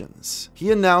accusations. He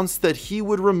announced that he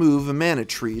would remove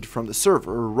Manatreed from the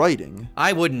server, writing,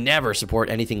 I would never support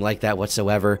anything like that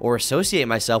whatsoever, or associate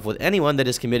myself with anyone that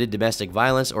has committed domestic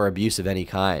violence or abuse of any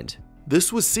kind.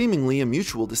 This was seemingly a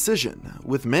mutual decision,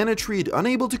 with Manatreed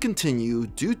unable to continue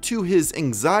due to his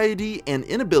anxiety and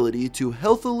inability to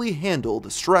healthily handle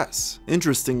the stress.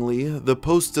 Interestingly, the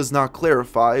post does not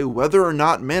clarify whether or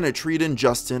not Manatreed and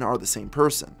Justin are the same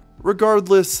person.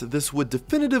 Regardless, this would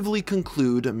definitively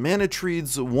conclude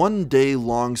Manatreed's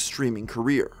one-day-long streaming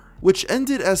career, which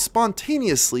ended as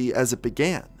spontaneously as it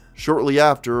began. Shortly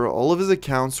after, all of his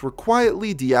accounts were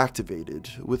quietly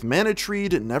deactivated, with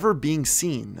Manatreed never being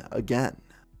seen again.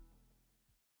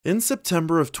 In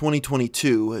September of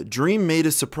 2022, Dream made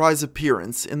a surprise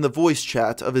appearance in the voice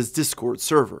chat of his Discord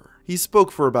server. He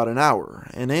spoke for about an hour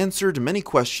and answered many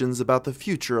questions about the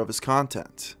future of his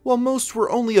content. While most were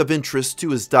only of interest to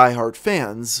his diehard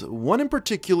fans, one in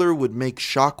particular would make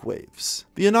shockwaves.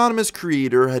 The anonymous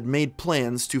creator had made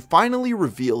plans to finally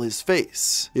reveal his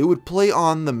face. It would play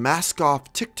on the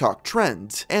mask-off TikTok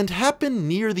trend and happen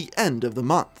near the end of the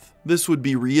month. This would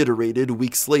be reiterated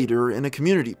weeks later in a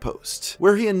community post,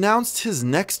 where he announced his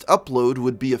next upload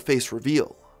would be a face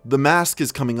reveal. The mask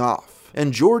is coming off,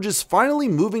 and George is finally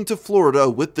moving to Florida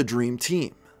with the Dream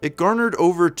Team. It garnered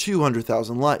over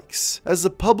 200,000 likes, as the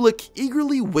public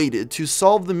eagerly waited to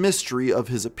solve the mystery of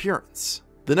his appearance.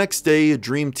 The next day,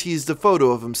 Dream teased a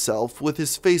photo of himself with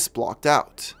his face blocked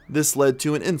out. This led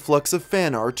to an influx of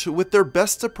fan art with their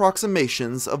best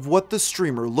approximations of what the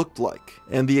streamer looked like,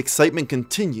 and the excitement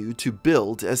continued to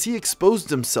build as he exposed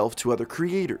himself to other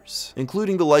creators,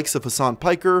 including the likes of Hassan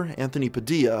Piker, Anthony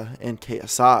Padilla, and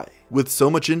KSI. With so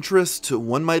much interest,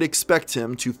 one might expect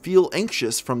him to feel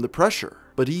anxious from the pressure,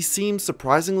 but he seemed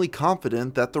surprisingly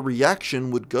confident that the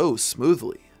reaction would go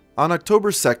smoothly. On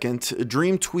October 2nd,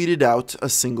 Dream tweeted out a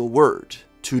single word,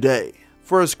 "Today."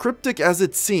 For as cryptic as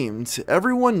it seemed,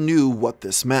 everyone knew what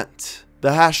this meant.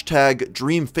 The hashtag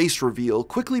 #DreamFaceReveal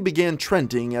quickly began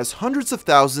trending as hundreds of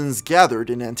thousands gathered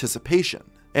in anticipation.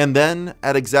 And then,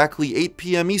 at exactly 8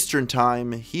 PM Eastern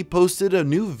Time, he posted a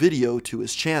new video to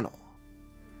his channel.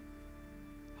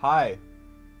 Hi.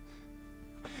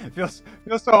 It feels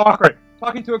so awkward,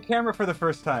 talking to a camera for the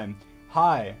first time.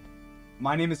 Hi,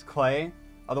 my name is Clay,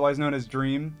 otherwise known as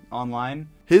Dream, online.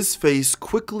 His face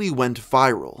quickly went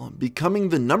viral, becoming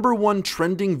the #1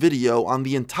 trending video on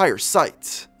the entire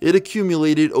site. It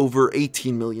accumulated over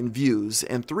 18 million views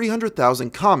and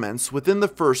 300,000 comments within the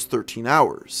first 13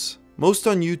 hours. Most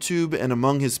on YouTube and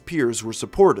among his peers were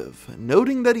supportive,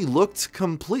 noting that he looked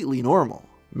completely normal.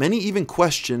 Many even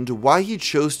questioned why he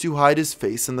chose to hide his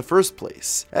face in the first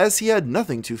place, as he had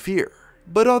nothing to fear.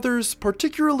 But others,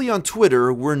 particularly on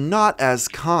Twitter, were not as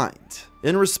kind.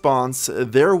 In response,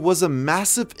 there was a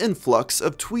massive influx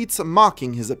of tweets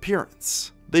mocking his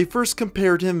appearance. They first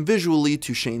compared him visually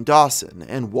to Shane Dawson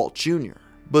and Walt Jr.,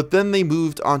 but then they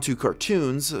moved onto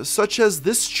cartoons, such as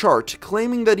this chart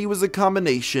claiming that he was a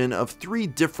combination of 3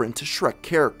 different Shrek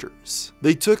characters.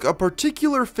 They took a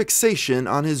particular fixation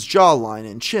on his jawline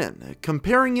and chin,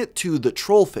 comparing it to the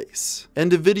troll face,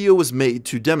 and a video was made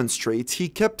to demonstrate he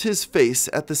kept his face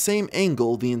at the same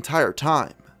angle the entire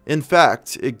time. In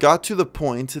fact, it got to the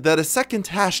point that a second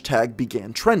hashtag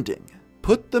began trending: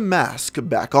 "Put the mask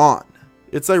back on."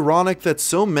 It's ironic that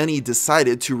so many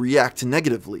decided to react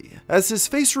negatively, as his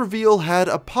face reveal had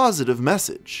a positive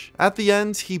message. At the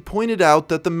end, he pointed out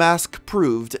that the mask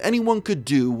proved anyone could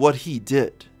do what he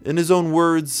did. In his own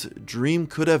words, Dream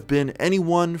could have been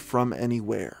anyone from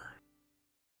anywhere.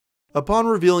 Upon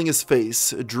revealing his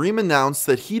face, Dream announced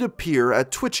that he'd appear at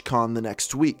Twitchcon the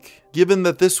next week. Given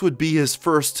that this would be his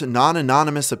first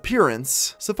non-anonymous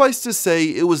appearance, suffice to say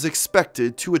it was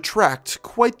expected to attract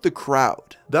quite the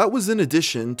crowd. That was in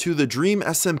addition to the Dream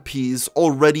SMP's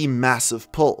already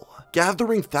massive pull,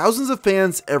 gathering thousands of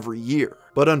fans every year.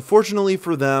 But unfortunately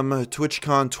for them,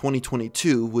 TwitchCon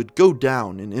 2022 would go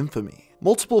down in infamy.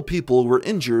 Multiple people were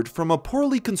injured from a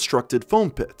poorly constructed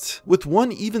foam pit, with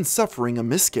one even suffering a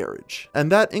miscarriage,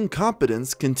 and that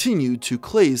incompetence continued to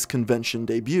Clay's convention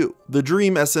debut. The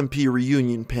Dream SMP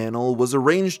reunion panel was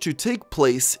arranged to take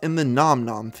place in the Nom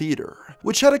Nom Theater,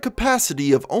 which had a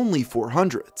capacity of only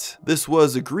 400. This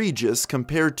was egregious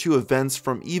compared to events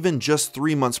from even just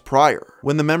 3 months prior.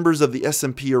 When the members of the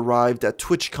SMP arrived at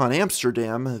TwitchCon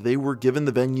Amsterdam, they were given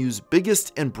the venue's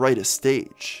biggest and brightest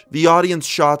stage. The audience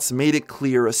shots made it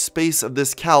clear a space of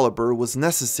this caliber was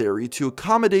necessary to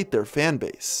accommodate their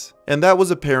fanbase, and that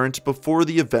was apparent before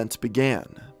the event began.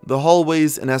 The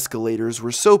hallways and escalators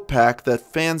were so packed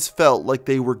that fans felt like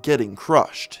they were getting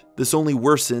crushed. This only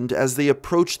worsened as they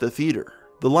approached the theater.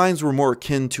 The lines were more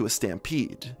akin to a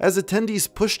stampede, as attendees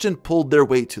pushed and pulled their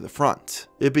way to the front.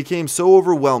 It became so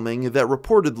overwhelming that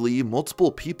reportedly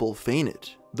multiple people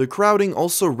fainted. The crowding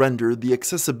also rendered the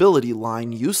accessibility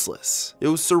line useless. It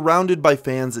was surrounded by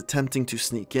fans attempting to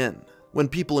sneak in. When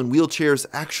people in wheelchairs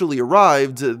actually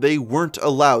arrived, they weren't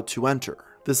allowed to enter.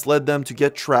 This led them to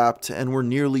get trapped and were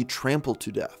nearly trampled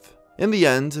to death. In the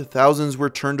end, thousands were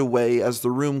turned away as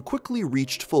the room quickly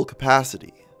reached full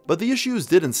capacity. But the issues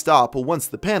didn't stop once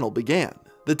the panel began.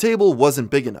 The table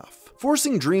wasn't big enough.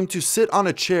 forcing Dream to sit on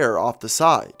a chair off the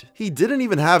side. He didn't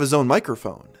even have his own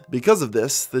microphone. Because of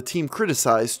this, the team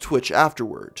criticized Twitch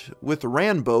afterward, with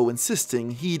Ranbo insisting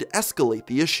he'd escalate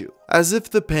the issue. As if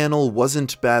the panel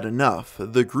wasn't bad enough,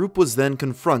 the group was then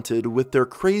confronted with their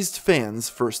crazed fans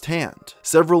firsthand.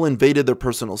 Several invaded their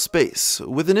personal space,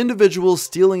 with an individual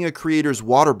stealing a creator's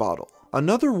water bottle.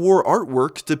 Another wore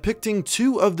artwork depicting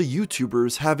two of the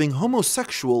YouTubers having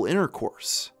homosexual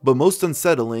intercourse. But most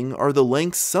unsettling are the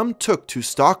lengths some took to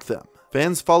stalk them.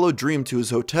 Fans followed Dream to his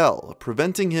hotel,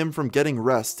 preventing him from getting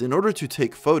rest in order to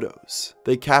take photos.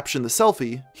 They captioned the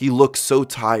selfie, "He looked so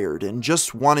tired and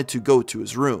just wanted to go to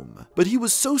his room, but he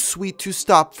was so sweet to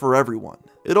stop for everyone."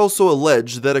 It also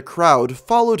alleged that a crowd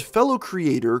followed fellow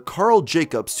creator Carl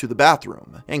Jacobs to the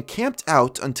bathroom and camped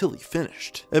out until he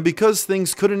finished. And because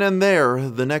things couldn't end there,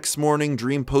 the next morning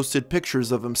Dream posted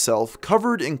pictures of himself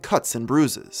covered in cuts and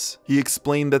bruises. He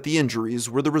explained that the injuries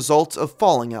were the result of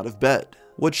falling out of bed.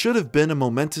 What should have been a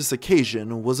momentous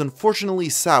occasion was unfortunately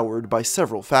soured by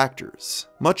several factors.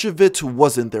 Much of it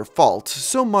wasn't their fault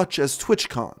so much as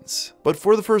Twitchcon's, but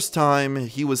for the first time,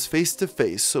 he was face to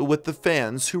face with the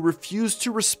fans who refused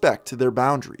to respect their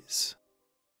boundaries.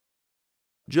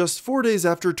 Just 4 days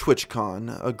after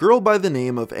TwitchCon, a girl by the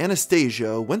name of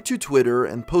Anastasia went to Twitter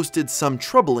and posted some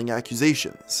troubling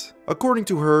accusations. According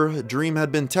to her, Dream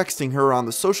had been texting her on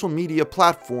the social media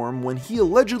platform when he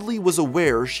allegedly was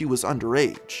aware she was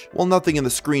underage. While nothing in the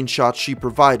screenshots she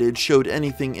provided showed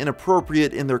anything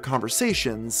inappropriate in their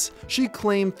conversations, she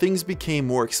claimed things became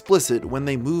more explicit when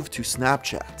they moved to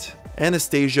Snapchat.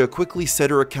 Anastasia quickly set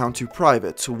her account to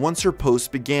private once her posts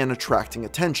began attracting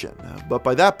attention, but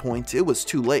by that point it was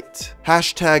too late.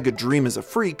 Hashtag Dream is a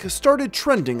Freak started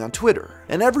trending on Twitter,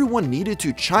 and everyone needed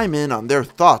to chime in on their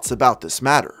thoughts about this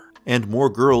matter. And more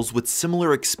girls with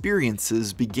similar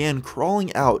experiences began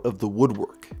crawling out of the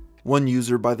woodwork. One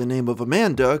user by the name of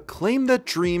Amanda claimed that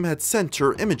Dream had sent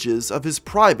her images of his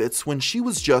privates when she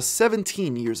was just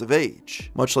 17 years of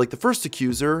age. Much like the first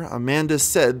accuser, Amanda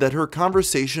said that her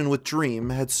conversation with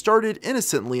Dream had started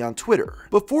innocently on Twitter,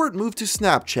 before it moved to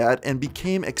Snapchat and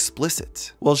became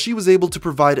explicit. While she was able to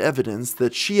provide evidence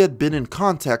that she had been in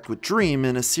contact with Dream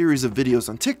in a series of videos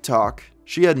on TikTok,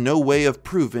 she had no way of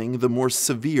proving the more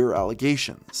severe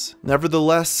allegations.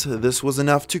 Nevertheless, this was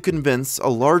enough to convince a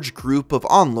large group of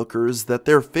onlookers that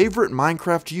their favorite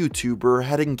Minecraft YouTuber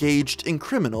had engaged in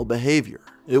criminal behavior.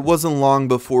 It wasn't long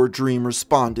before Dream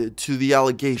responded to the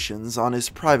allegations on his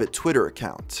private Twitter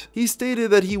account. He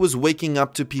stated that he was waking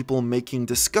up to people making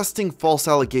disgusting false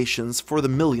allegations for the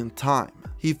millionth time.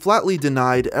 He flatly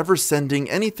denied ever sending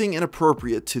anything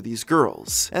inappropriate to these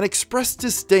girls, and expressed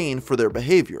disdain for their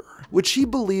behavior, which he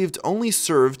believed only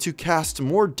served to cast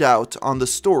more doubt on the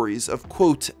stories of,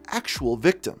 quote, actual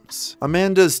victims.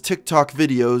 Amanda's TikTok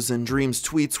videos and Dream's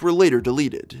tweets were later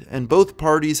deleted, and both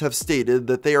parties have stated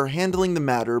that they are handling the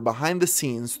matter behind the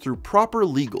scenes through proper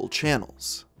legal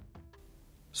channels.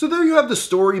 So there you have the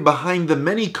story behind the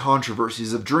many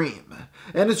controversies of Dream,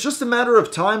 and it's just a matter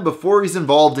of time before he's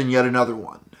involved in yet another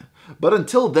one. But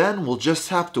until then, we'll just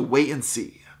have to wait and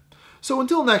see. So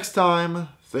until next time,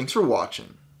 thanks for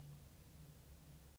watching.